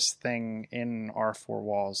this thing in our 4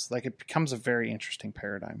 walls. Like, it becomes a very interesting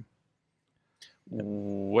paradigm.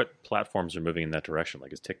 What platforms are moving in that direction?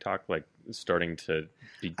 Like, is TikTok like starting to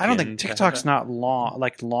begin? I don't think to have TikTok's that? not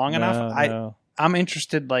long enough. No. I'm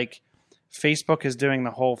interested, like, Facebook is doing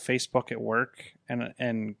the whole Facebook at work,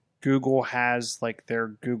 and Google has like their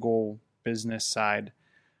Google business side.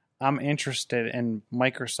 I'm interested, and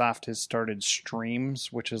Microsoft has started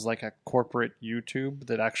Streams, which is like a corporate YouTube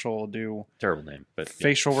that actually will do Terrible name, but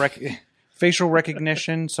facial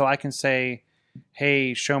recognition, so I can say,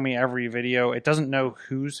 hey, show me every video. It doesn't know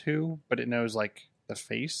who's who, but it knows like the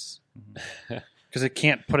face, because it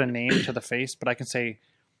can't put a name to the face. But I can say,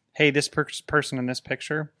 hey, this person in this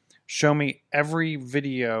picture, show me every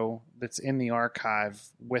video that's in the archive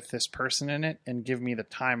with this person in it, and give me the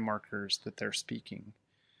time markers that they're speaking.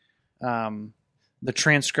 The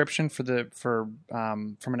transcription from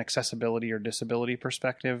an accessibility or disability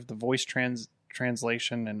perspective, the voice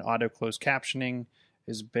translation and auto closed captioning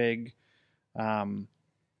is big. And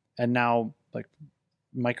now, like,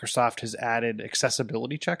 Microsoft has added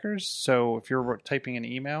accessibility checkers. So if you're typing an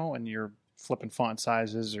email and you're flipping font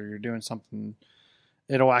sizes or you're doing something,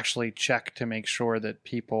 it'll actually check to make sure that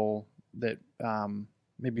people that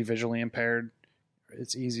may be visually impaired,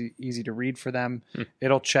 it's easy to read for them.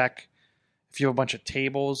 It'll check if you have a bunch of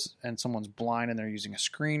tables and someone's blind and they're using a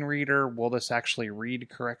screen reader, will this actually read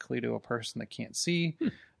correctly to a person that can't see?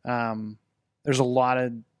 There's a lot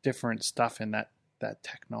of different stuff in that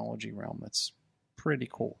technology realm that's pretty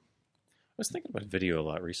cool. I was thinking about video a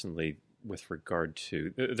lot recently with regard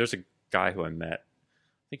to, there's a guy who I met,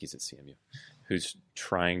 I think he's at CMU, who's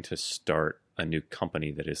trying to start a new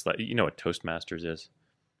company that is like, you know what Toastmasters is?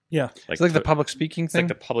 Yeah. It's like the public speaking It's thing. like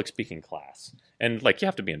the public speaking class. And like you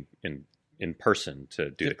have to be in person to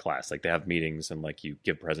do the class. Like they have meetings and like you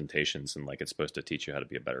give presentations and like it's supposed to teach you how to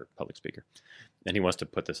be a better public speaker. And he wants to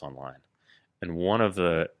put this online. And one of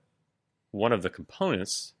the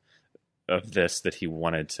components of this that he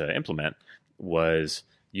wanted to implement was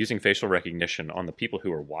using facial recognition on the people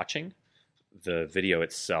who are watching the video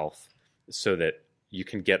itself so that you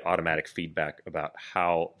can get automatic feedback about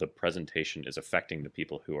how the presentation is affecting the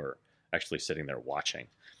people who are actually sitting there watching.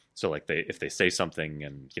 So like if they say something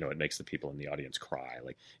and, you know, it makes the people in the audience cry,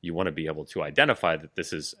 like you want to be able to identify that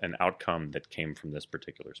this is an outcome that came from this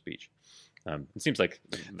particular speech. It seems like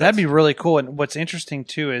That'd be really cool. And what's interesting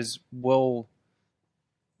too is will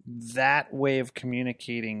that way of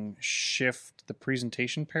communicating shift the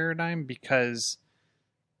presentation paradigm, because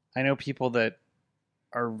I know people that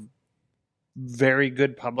are very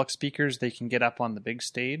good public speakers. They can get up on the big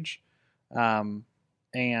stage and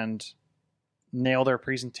nail their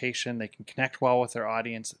presentation. They can connect well with their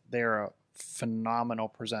audience. They're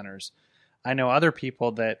phenomenal presenters. I know other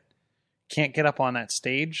people that can't get up on that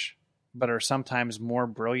stage, but are sometimes more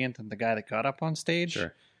brilliant than the guy that got up on stage.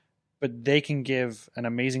 Sure. But they can give an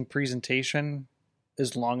amazing presentation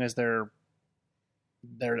as long as that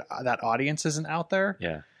audience isn't out there.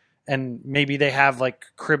 Yeah. And maybe they have like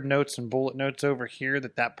crib notes and bullet notes over here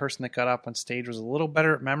that person that got up on stage was a little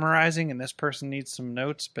better at memorizing, and this person needs some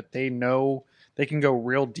notes, but they know they can go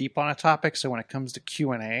real deep on a topic. So when it comes to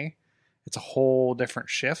Q&A, it's a whole different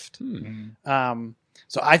shift.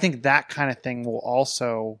 So I think that kind of thing will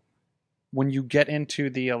also, when you get into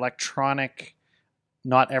the electronic,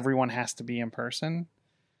 not everyone has to be in person,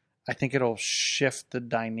 I think it'll shift the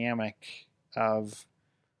dynamic of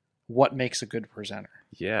what makes a good presenter.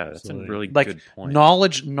 Yeah, that's a really Like good point.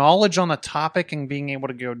 knowledge on the topic and being able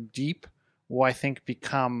to go deep will, I think,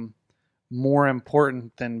 become more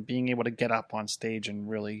important than being able to get up on stage and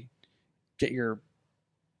really get your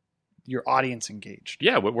audience engaged.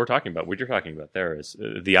 Yeah, what you're talking about there is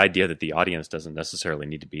the idea that the audience doesn't necessarily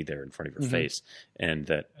need to be there in front of your face, and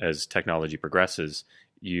that as technology progresses,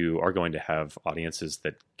 you are going to have audiences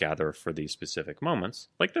that gather for these specific moments,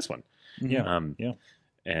 like this one. Yeah.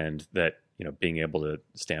 And that, being able to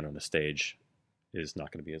stand on the stage is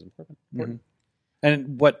not going to be as important.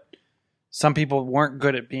 And what some people weren't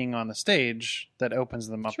good at being on the stage, that opens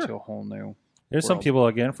them up Sure. to a whole new There's some world. people,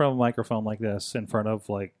 again, from a microphone like this in front of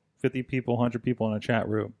like 50 people, 100 people in a chat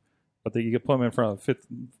room, but that you can put them in front of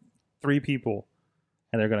 3 people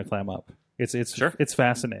and they're going to climb up. It's Sure. It's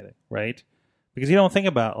fascinating, right? Because you don't think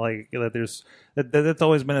about like that. That's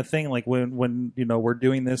always been a thing. Like when we're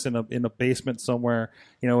doing this in a basement somewhere,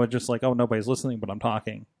 it's just like, oh, nobody's listening, but I'm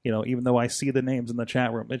talking. Even though I see the names in the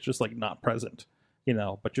chat room, it's just like not present.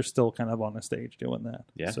 But you're still kind of on the stage doing that.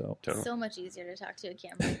 Yeah, So. totally. So much easier to talk to a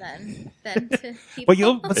camera than to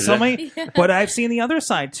people. But I've seen the other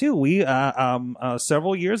side too. We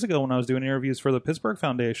several years ago when I was doing interviews for the Pittsburgh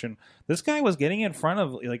Foundation, this guy was getting in front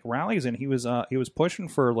of like rallies and he was pushing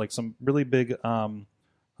for like some really big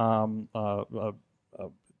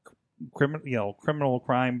criminal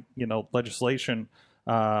crime legislation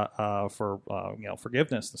for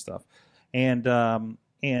forgiveness and stuff, and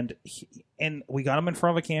we got him in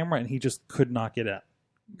front of a camera and he just could not get out.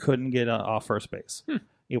 Couldn't get off first base.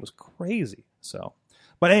 It was crazy. So,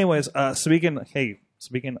 but anyways,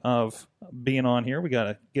 speaking of being on here, we got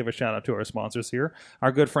to give a shout out to our sponsors here,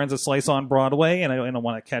 our good friends at Slice on Broadway, and I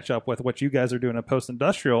want to catch up with what you guys are doing at Post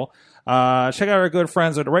Industrial. Check out our good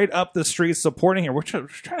friends that are right up the street supporting here. We're trying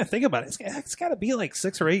to think about it. It's got to be like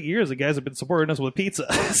 6 or 8 years the guys have been supporting us with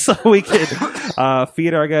pizza, so we could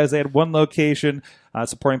feed our guys. They had one location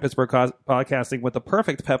supporting Pittsburgh podcasting with the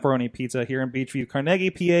perfect pepperoni pizza here in Beachview, Carnegie,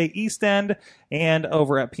 PA, East End, and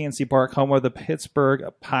over at PNC Park, home of the Pittsburgh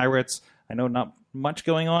Pirates. I know not much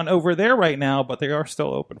going on over there right now, but they are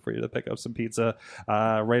still open for you to pick up some pizza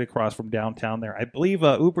right across from downtown there. I believe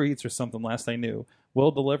Uber Eats or something, last I knew,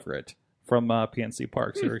 will deliver it from PNC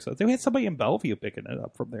Park. So they had somebody in Bellevue picking it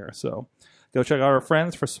up from there. So go check out our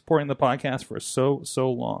friends for supporting the podcast for so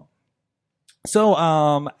long. So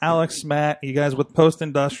Alex, Matt, you guys with Post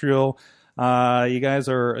Industrial, you guys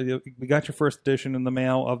we got your first edition in the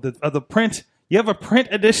mail of the print. You have a print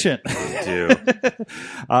edition. I do.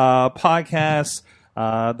 Podcasts,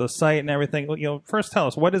 the site and everything. First tell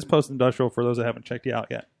us, what is Post Industrial for those that haven't checked you out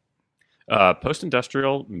yet? Post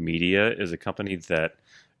Industrial Media is a company that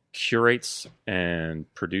curates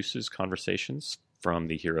and produces conversations from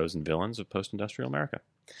the heroes and villains of post-industrial America.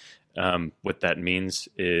 What that means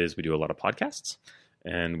is we do a lot of podcasts,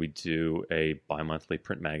 and we do a bi-monthly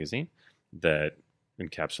print magazine that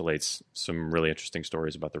encapsulates some really interesting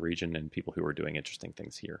stories about the region and people who are doing interesting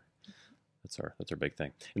things here. That's our big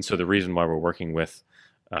thing. And so the reason why we're working with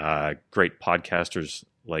great podcasters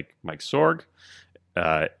like Mike Sorg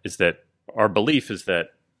is that our belief is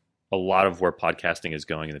that a lot of where podcasting is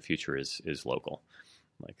going in the future is local.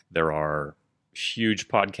 Like there are huge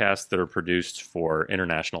podcasts that are produced for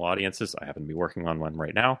international audiences. I happen to be working on one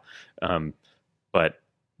right now. But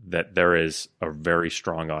that there is a very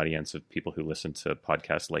strong audience of people who listen to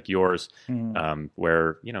podcasts like yours,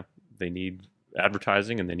 where, they need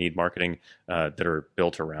advertising and they need marketing that are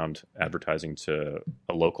built around advertising to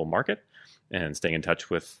a local market and staying in touch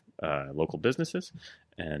with local businesses.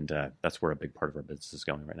 And that's where a big part of our business is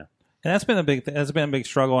going right now. And that's been a big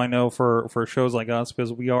struggle, I know, for shows like us,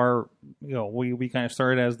 because we are, we kind of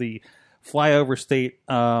started as the flyover state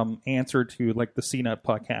answer to like the CNET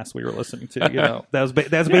podcast we were listening to. That's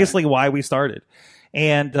basically why we started.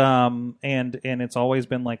 And it's always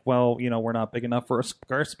been like, well, we're not big enough for a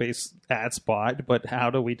Squarespace ad spot, but how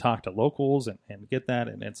do we talk to locals and get that?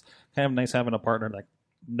 And it's kind of nice having a partner that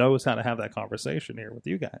knows how to have that conversation here with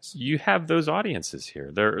you guys. You have those audiences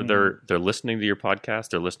here. They're listening to your podcast.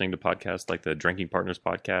 They're listening to podcasts like the Drinking Partners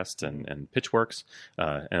podcast and Pitchworks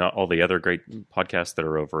and all the other great podcasts that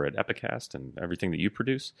are over at Epicast and everything that you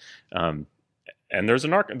produce. And there's a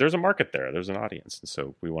market there. There's an audience, and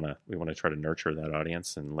so we want to try to nurture that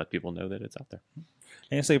audience and let people know that it's out there.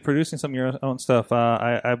 And you say producing some of your own stuff.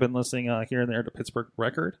 I've been listening here and there to Pittsburgh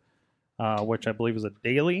Record, which I believe is a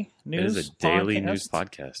daily news. It is a daily news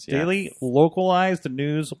podcast. Yeah. Daily localized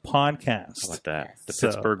news podcast. How about that? Yes. The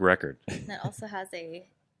Pittsburgh Record. That also has a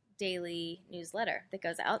daily newsletter that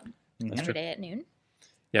goes out every day at noon.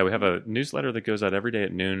 Yeah, we have a newsletter that goes out every day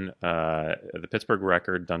at noon. The Pittsburgh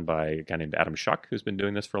Record, done by a guy named Adam Schuck, who's been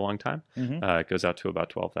doing this for a long time. Mm-hmm. It goes out to about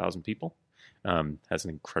 12,000 people. Has an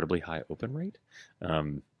incredibly high open rate.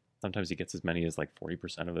 Sometimes he gets as many as like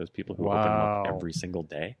 40% of those people who open up every single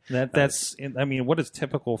day. That's what is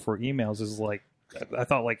typical for emails is like, I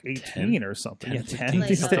thought like 18 10, or something. 10, 10 Like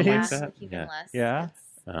these something days. like that. even less. Yeah.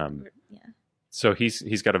 Yeah. So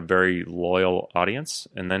he's got a very loyal audience,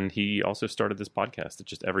 and then he also started this podcast that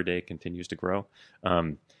just every day continues to grow.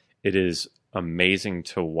 It is amazing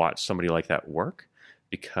to watch somebody like that work,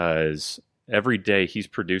 because every day he's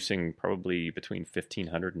producing probably between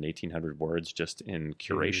 1,500 and 1,800 words just in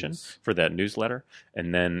curation for that newsletter,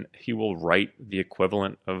 and then he will write the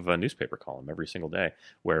equivalent of a newspaper column every single day,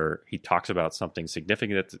 where he talks about something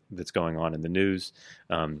significant that's going on in the news,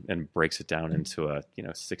 and breaks it down into a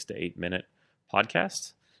 6 to 8 minute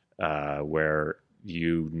podcast where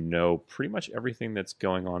pretty much everything that's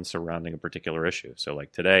going on surrounding a particular issue. So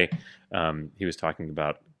like today, he was talking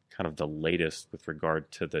about kind of the latest with regard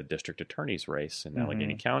to the district attorney's race in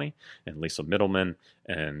Allegheny County, and Lisa Middleman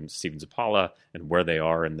and Stephen Zappala, and where they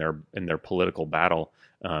are in their political battle.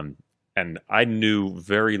 And I knew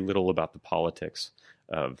very little about the politics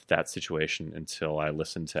of that situation until I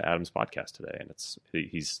listened to Adam's podcast today, and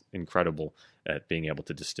he's incredible at being able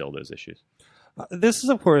to distill those issues. This is,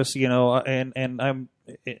 of course, and I'm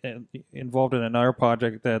involved in another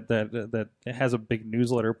project that has a big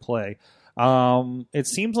newsletter play. It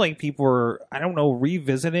seems like people are,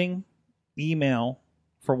 revisiting email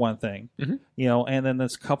for one thing, and then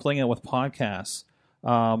this coupling it with podcasts.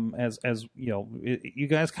 As you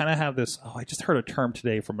guys kind of have this. Oh, I just heard a term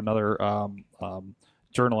today from another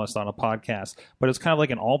journalist on a podcast, but it's kind of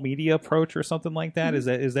like an all media approach or something like that.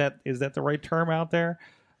 Mm-hmm. Is that the right term out there?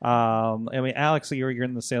 Alex, you're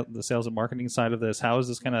in the sales and marketing side of this. How is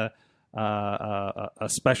this kind of a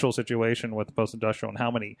special situation with Post Industrial, and how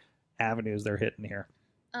many avenues they're hitting here?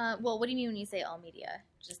 Well, what do you mean when you say all media?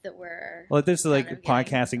 Just that we're... Well, this is like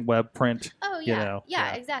podcasting, web, print. Oh, yeah.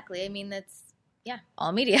 Yeah, exactly. I mean, that's... Yeah,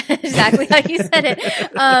 all media, exactly like you said it.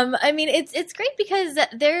 It's great because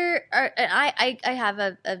there are. I have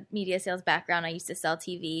a media sales background. I used to sell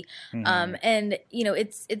TV, and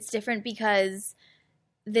it's different because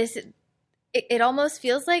it almost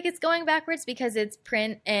feels like it's going backwards because it's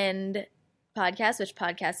print and podcast, which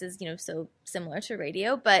podcast is so similar to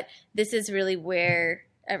radio, but this is really where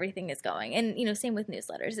everything is going. And same with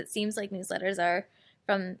newsletters. It seems like newsletters are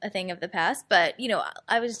from a thing of the past, but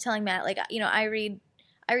I was just telling Matt, I read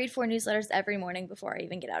 4 newsletters every morning before I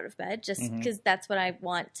even get out of bed, just because that's what I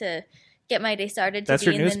want to get my day started. That's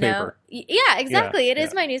your newspaper. Yeah, exactly. It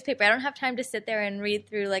is my newspaper. I don't have time to sit there and read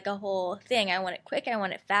through like a whole thing. I want it quick. I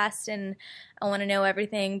want it fast, and I want to know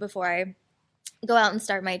everything before I go out and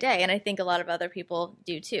start my day. And I think a lot of other people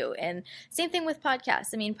do too. And same thing with podcasts.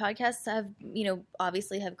 I mean, podcasts have,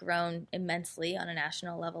 obviously have grown immensely on a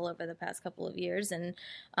national level over the past couple of years. And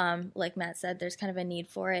like Matt said, there's kind of a need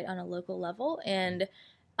for it on a local level. And,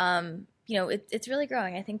 it's really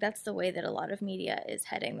growing. I think that's the way that a lot of media is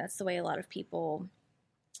heading. That's the way a lot of people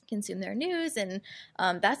consume their news. And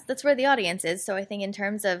that's where the audience is. So I think in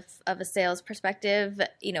terms of a sales perspective,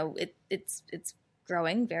 it's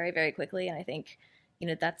growing very, very quickly, and I think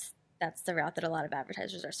that's the route that a lot of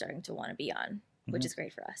advertisers are starting to want to be on, which is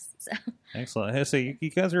great for us. So excellent. So you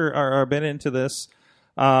guys are a bit into this.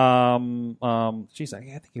 I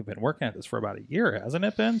think you've been working at this for about a year, hasn't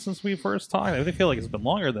it been, since we first talked? I feel like it's been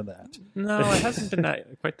longer than that. No, it hasn't been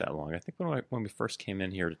quite that long. I think when we first came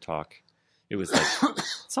in here to talk, It was like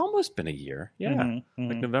it's almost been a year. Yeah, Mm-hmm,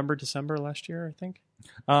 like November, December last year, I think.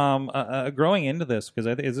 Growing into this, because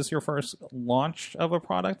is this your first launch of a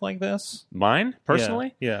product like this? Mine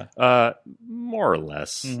personally, Yeah. more or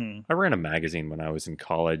less. Mm-hmm. I ran a magazine when I was in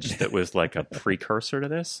college that was like a precursor to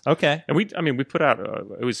this. Okay. And we put out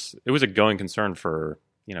it was a going concern for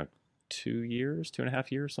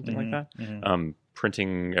 2.5 years, something like that. Mm-hmm.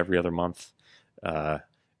 Printing every other month,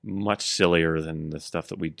 much sillier than the stuff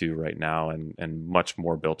that we do right now, and much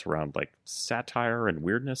more built around like satire and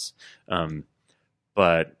weirdness.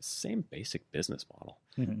 But same basic business model.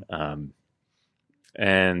 Mm-hmm.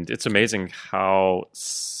 And it's amazing how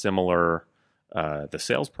similar the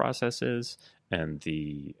sales process is and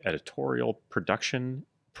the editorial production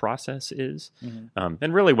process is. Mm-hmm.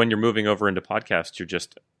 And really, when you're moving over into podcasts,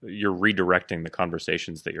 you're redirecting the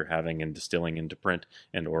conversations that you're having and distilling into print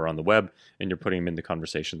and or on the web, and you're putting them into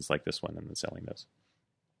conversations like this one and then selling those.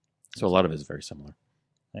 So a lot of it is very similar.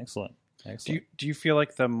 Excellent. Do you feel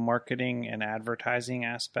like the marketing and advertising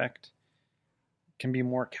aspect can be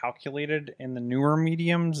more calculated in the newer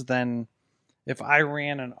mediums than if I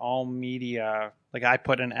ran an all media, like I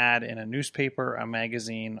put an ad in a newspaper, a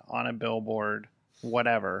magazine, on a billboard,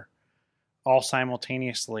 whatever, all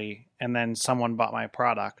simultaneously, and then someone bought my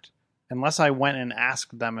product? Unless I went and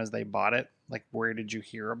asked them as they bought it, like, where did you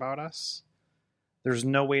hear about us? There's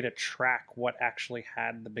no way to track what actually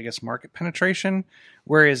had the biggest market penetration.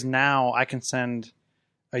 Whereas now I can send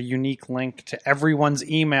a unique link to everyone's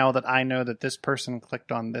email that I know that this person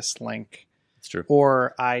clicked on this link. It's true.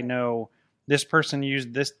 Or I know this person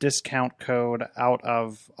used this discount code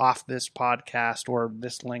off this podcast, or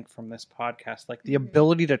this link from this podcast. Like the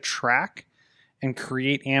ability to track and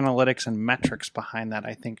create analytics and metrics behind that,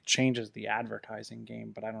 I think, changes the advertising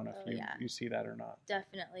game. But I don't know if you see that or not.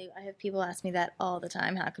 Definitely. I have people ask me that all the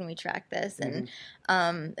time. How can we track this? And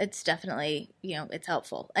it's definitely, it's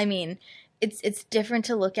helpful. I mean, it's different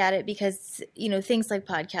to look at it because, things like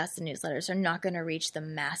podcasts and newsletters are not going to reach the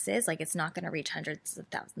masses. Like, it's not going to reach hundreds of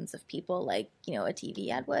thousands of people like, a TV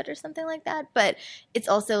ad would or something like that. But it's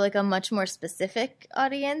also like a much more specific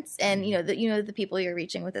audience. And, the people you're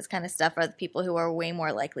reaching with this kind of stuff are the people who are way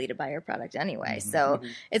more likely to buy your product anyway. So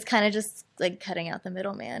it's kind of just like cutting out the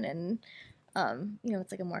middleman. And,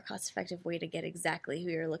 it's like a more cost-effective way to get exactly who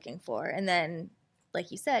you're looking for. And then, like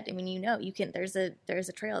you said, I mean, you can, there's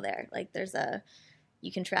a trail there. Like you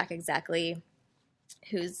can track exactly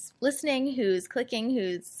who's listening, who's clicking,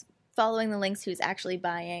 who's following the links, who's actually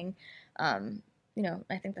buying.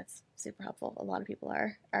 I think that's super helpful. A lot of people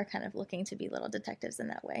are kind of looking to be little detectives in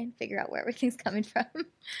that way and figure out where everything's coming from.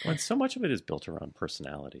 Well, and so much of it is built around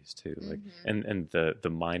personalities too, like and the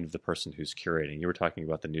mind of the person who's curating. You were talking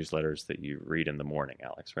about the newsletters that you read in the morning,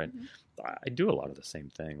 Alex, right? I do a lot of the same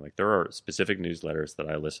thing. Like there are specific newsletters that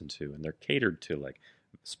I listen to, and they're catered to like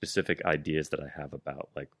specific ideas that I have about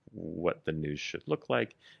like what the news should look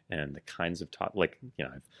like and the kinds of I've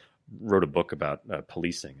wrote a book about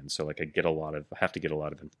policing, and so like I have to get a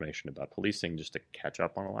lot of information about policing just to catch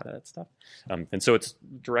up on a lot of that stuff, and so it's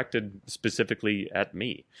directed specifically at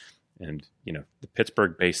me. And the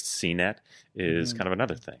Pittsburgh-based CNET is kind of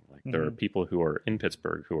another thing. Like there are people who are in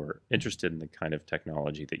Pittsburgh who are interested in the kind of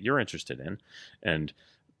technology that you're interested in, and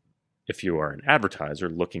if you are an advertiser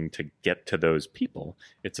looking to get to those people,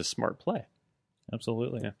 it's a smart play.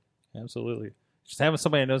 Absolutely, absolutely. Just having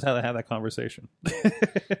somebody that knows how to have that conversation.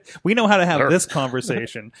 We know how to have this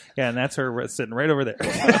conversation. Yeah, and that's her sitting right over there.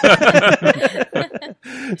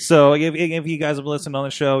 So if you guys have listened on the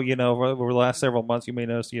show, over the last several months, you may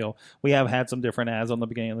notice, we have had some different ads on the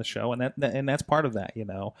beginning of the show, and that's part of that,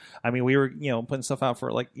 I mean, we were, putting stuff out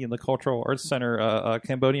for like the Cultural Arts Center,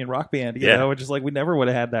 Cambodian rock band, which is like we never would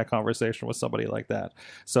have had that conversation with somebody like that.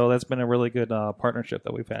 So that's been a really good partnership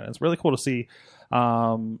that we've had. And it's really cool to see.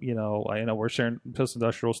 I know we're sharing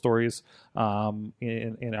post-industrial stories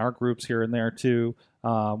in our groups here and there too,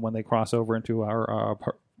 when they cross over into our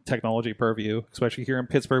technology purview, especially here in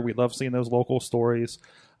Pittsburgh. We love seeing those local stories.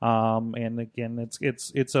 And again,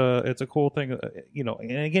 it's a cool thing,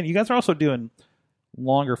 and again, you guys are also doing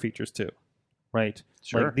longer features too, right?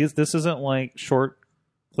 Sure. Like this isn't like short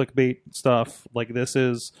clickbait stuff. Like this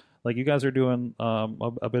is like you guys are doing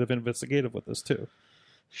a bit of investigative with this too.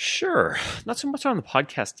 Sure. Not so much on the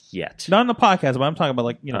podcast yet. Not on the podcast, but I'm talking about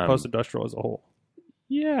like, post-industrial as a whole.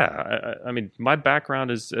 Yeah. I mean, my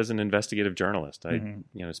background is as an investigative journalist. I,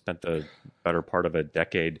 spent the better part of a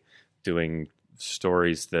decade doing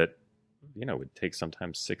stories that, would take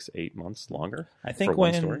sometimes 6-8 months longer. I think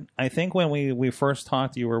when we first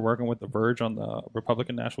talked, you were working with The Verge on the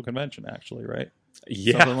Republican National Convention, actually, right?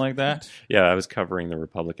 Yeah. Something like that? Yeah, I was covering the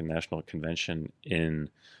Republican National Convention in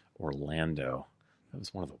Orlando. That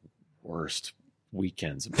was one of the worst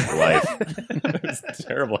weekends of my life. It was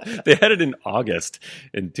terrible. They had it in August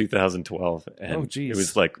in 2012, and it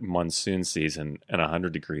was like monsoon season and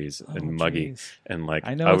 100 degrees and muggy. And like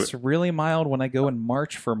I know it's really mild when I go in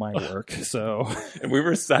March for my work. So and we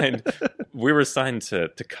were assigned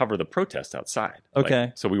to cover the protest outside. Okay.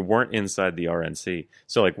 Like, so we weren't inside the RNC.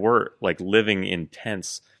 So like we're like living in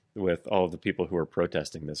tents with all of the people who are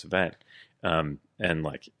protesting this event. And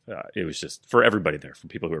like, it was just for everybody there, for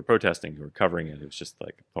people who were protesting, who were covering it. It was just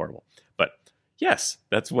like horrible. But yes,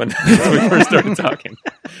 that's when we first started talking.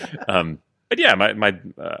 But yeah,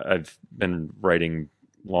 I've been writing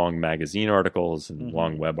long magazine articles and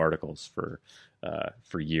long web articles for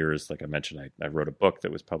years. Like I mentioned, I wrote a book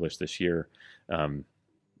that was published this year.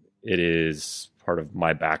 It is part of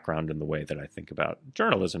my background in the way that I think about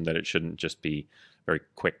journalism, that it shouldn't just be very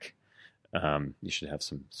quick. You should have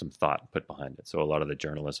some thought put behind it. So a lot of the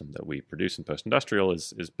journalism that we produce in Post Industrial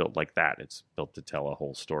is built like that. It's built to tell a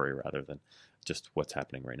whole story rather than just what's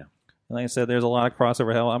happening right now. Like I said, there's a lot of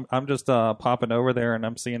crossover. Hell, I'm just popping over there and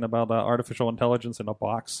I'm seeing about artificial intelligence in a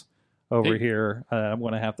box over here. I'm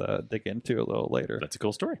going to have to dig into a little later. That's a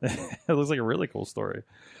cool story. It looks like a really cool story.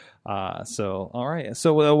 So all right.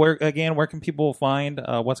 So where can people find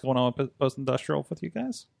what's going on with Post Industrial with you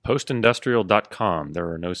guys? Postindustrial.com.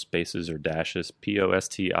 There are no spaces or dashes.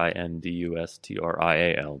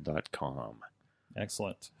 POSTINDUSTRIAL.com.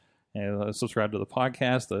 Excellent. And subscribe to the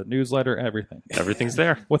podcast, the newsletter, everything. Everything's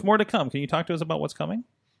there. With more to come. Can you talk to us about what's coming?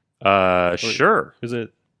 Sure. Is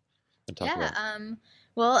it?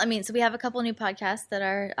 Well, I mean, so we have a couple new podcasts that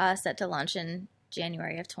are set to launch in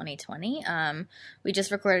January of 2020. We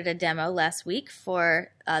just recorded a demo last week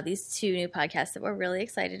for these two new podcasts that we're really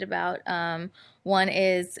excited about. One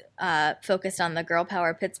is focused on the Girl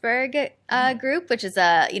Power Pittsburgh group, which is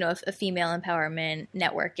a female empowerment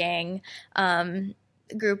networking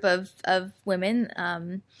group of women.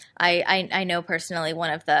 I know personally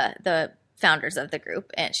one of the founders of the group,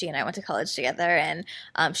 and she and I went to college together, and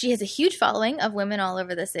she has a huge following of women all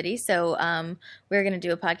over the city. So we're going to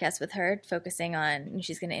do a podcast with her focusing on,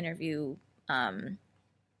 she's going to interview a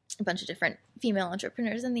bunch of different female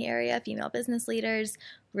entrepreneurs in the area, female business leaders.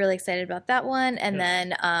 Really excited about that one. And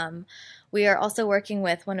then we are also working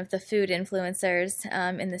with one of the food influencers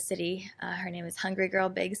in the city. Her name is Hungry Girl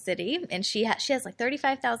Big City, and she has like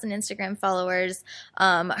 35,000 Instagram followers.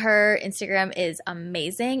 Her Instagram is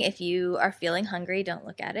amazing. If you are feeling hungry, don't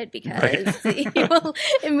look at it because you will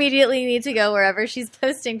immediately need to go wherever she's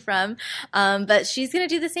posting from. But she's going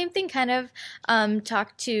to do the same thing, kind of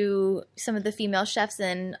talk to some of the female chefs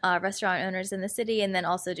and restaurant owners in the city, and then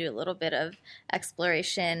also do a little bit of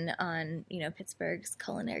exploration on Pittsburgh's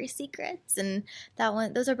culinary secrets, and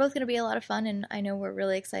those are both going to be a lot of fun, and I know we're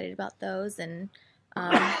really excited about those, and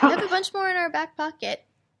we have a bunch more in our back pocket.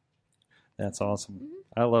 That's awesome.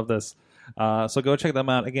 I love this. So go check them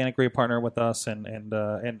out. Again, a great partner with us, and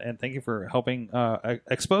thank you for helping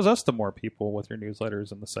expose us to more people with your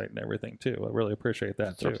newsletters and the site and everything too. I really appreciate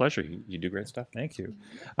that. It's our pleasure. You do great stuff. Thank you.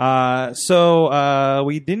 So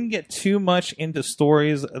we didn't get too much into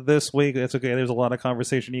stories this week. That's okay. There's a lot of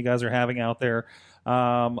conversation you guys are having out there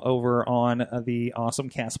over on the Awesome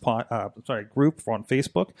Cast group on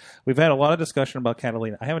Facebook. We've had a lot of discussion about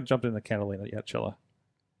Catalina. I haven't jumped into Catalina yet, Chilla.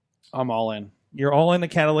 I'm all in. You're all in the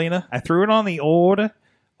Catalina? I threw it on the old,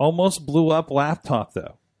 almost blew up laptop,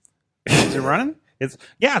 though. Is it running? It's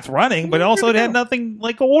running, but also it had nothing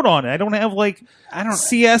like old on it. I don't have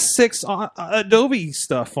CS6 Adobe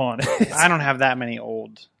stuff on it. I don't have that many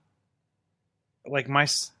old. Like my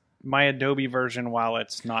Adobe version, while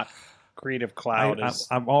it's not Creative Cloud,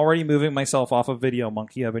 I'm already moving myself off of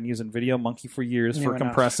VideoMonkey. I've been using VideoMonkey for years for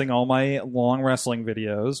compressing all my long wrestling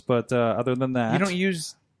videos, but other than that, you don't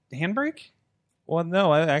use Handbrake? Well,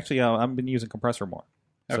 no, I've been using Compressor more.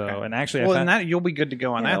 So, okay. And actually, well, then you'll be good to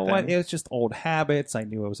go on that. What? It was just old habits. I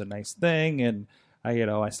knew it was a nice thing, and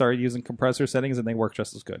I started using compressor settings, and they work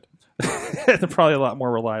just as good. They're probably a lot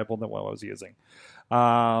more reliable than what I was using.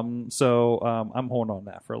 So I'm holding on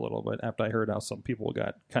that for a little bit after I heard how some people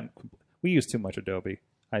got we use too much Adobe,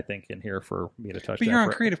 I think, in here for me to touch. But you're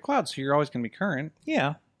on Creative Cloud, so you're always going to be current.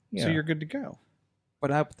 Yeah. So you're good to go.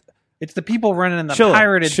 But it's the people running in the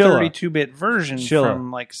pirated 32-bit version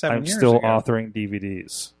from like 7 years ago. I'm still authoring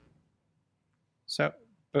DVDs. So,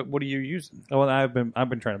 but what are you using? Well, I've been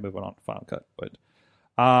trying to move it on to Final Cut, but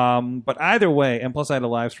either way, and plus I had a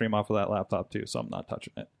live stream off of that laptop too, so I'm not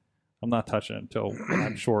touching it. I'm not touching it until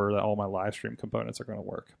I'm sure that all my live stream components are going to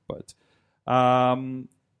work. But other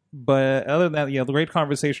than that, the great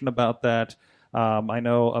conversation about that. I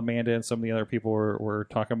know Amanda and some of the other people were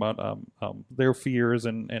talking about their fears,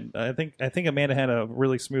 and I think Amanda had a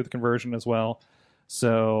really smooth conversion as well.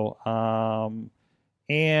 So,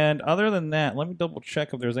 and other than that, let me double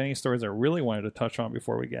check if there's any stories I really wanted to touch on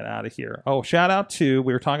before we get out of here. Oh, shout out to,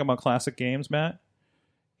 we were talking about classic games, Matt,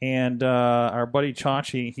 and our buddy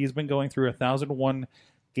Chachi. He's been going through 1,001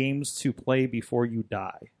 games to play before you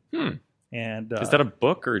die. And is that a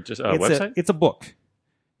book or just a website? It's a book.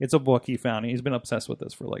 It's a book he found. He's been obsessed with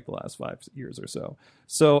this for like the last 5 years or so.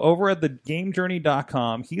 So over at the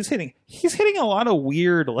GameJourney.com, he's hitting a lot of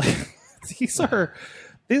weird, like, he's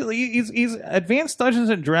Advanced Dungeons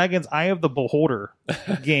and Dragons Eye of the Beholder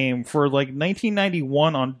game for like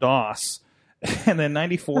 1991 on DOS, and then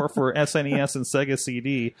 94 for SNES and Sega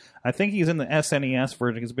CD. I think he's in the SNES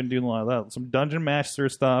version. He's been doing a lot of that. Some Dungeon Master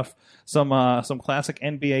stuff, some classic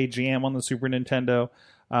NBA Jam on the Super Nintendo,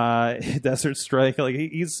 Desert Strike. Like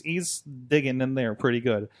he's digging in there pretty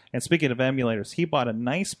good. And speaking of emulators, he bought a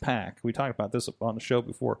nice pack. We talked about this on the show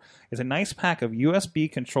before. It's a nice pack of USB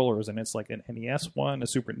controllers, and it's like an NES one, a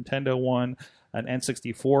Super Nintendo one, an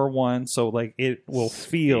N64 one. So like it will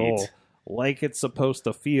feel like it's supposed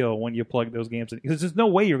to feel when you plug those games in. Because there's no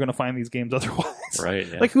way you're going to find these games otherwise. Right.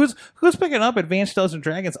 Yeah. Like who's picking up Advanced Dungeons and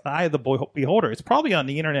Dragons Eye of the Beholder? It's probably on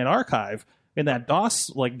the Internet Archive in that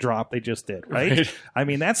DOS like drop they just did, right? I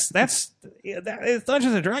mean, that's it's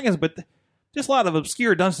Dungeons and Dragons, but just a lot of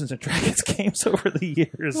obscure Dungeons and Dragons games over the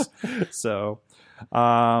years. So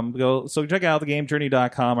check out the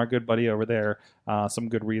GameJourney.com, our good buddy over there. Some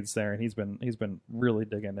good reads there, and he's been really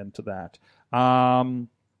digging into that.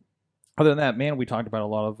 Other than that, man, we talked about a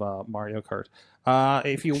lot of Mario Kart.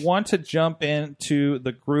 If you want to jump into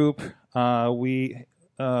the group, we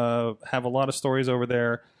have a lot of stories over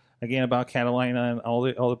there. Again, about Catalina and all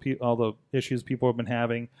the issues people have been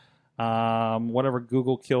having. Whatever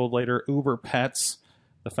Google killed later, Uber Pets.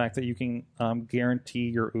 The fact that you can guarantee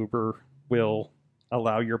your Uber will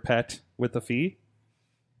allow your pet with a fee.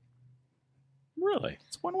 Really?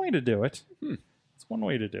 It's one way to do it. It's one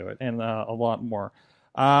way to do it, and a lot more.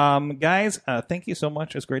 Guys, thank you so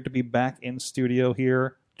much. It's great to be back in studio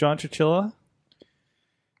here. John Chichilla.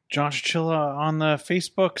 John Chichilla on the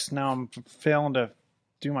Facebooks. Now I'm failing to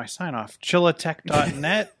do my sign off.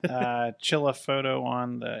 Chillatech.net. Chilla Photo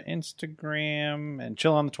on the Instagram, and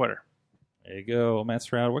Chilla on the Twitter. There you go, Matt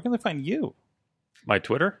Stroud. Where can they find you? My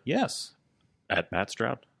Twitter? Yes. At Matt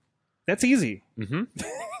Stroud. That's easy. I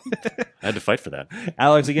had to fight for that.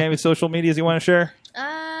 Alex, you got any social medias you want to share?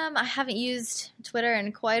 I haven't used Twitter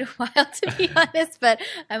in quite a while, to be honest, but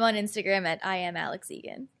I'm on Instagram at I am Alex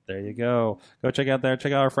Egan. There you go. Go check out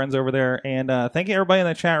our friends over there. And thank you, everybody in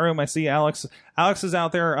the chat room. I see Alex. Alex is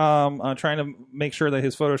out there trying to make sure that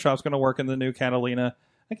his Photoshop's going to work in the new Catalina.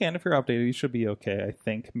 Again, if you're updated, you should be okay, I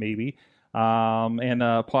think, maybe. And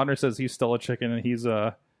Plodner says he's still a chicken, and he's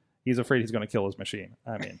afraid he's going to kill his machine.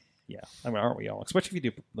 I mean, yeah. I mean, aren't we all? Especially if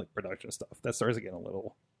you do like production stuff. That starts getting a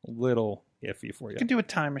little iffy for you. You can do a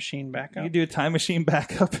time machine backup. You do a time machine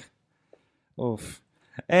backup. Oof.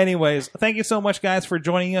 Anyways, thank you so much, guys, for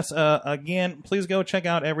joining us. Again, please go check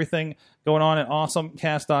out everything going on at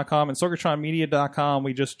awesomecast.com and sorgatronmedia.com.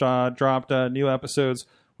 We just dropped new episodes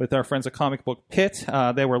with our friends at Comic Book Pit.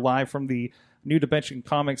 They were live from the New Dimension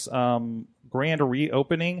Comics grand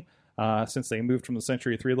reopening since they moved from the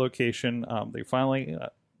Century 3 location. They finally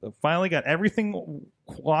got everything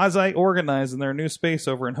quasi-organized in their new space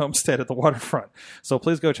over in Homestead at the waterfront. So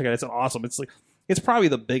please go check it out. It's awesome. It's probably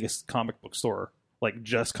the biggest comic book store, like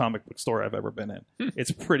just comic book store I've ever been in.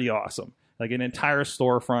 It's pretty awesome. Like an entire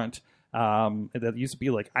storefront that used to be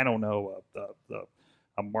like, I don't know,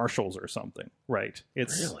 a Marshall's or something, right?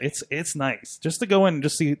 It's nice just to go in and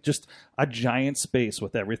just see just a giant space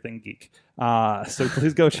with everything geek. So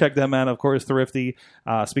please go check them out. Of course, Thrifty.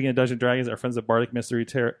 Speaking of Dungeons & Dragons, our friends at Bardic Mystery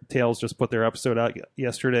Tales just put their episode out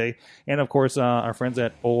yesterday, and of course, our friends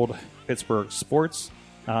at Old Pittsburgh Sports,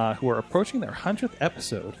 who are approaching their 100th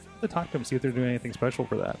episode. To talk to them, see if they're doing anything special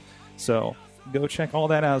for that. So go check all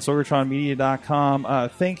that out at sorgatronmedia.com.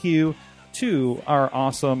 Thank you to our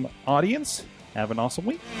awesome audience. Have an awesome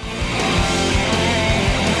week.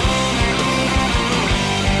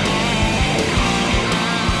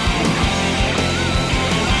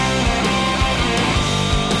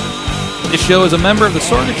 This show is a member of the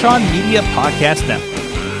Sorgatron Media Podcast Network.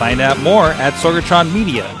 Find out more at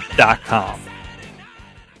sorgatronmedia.com.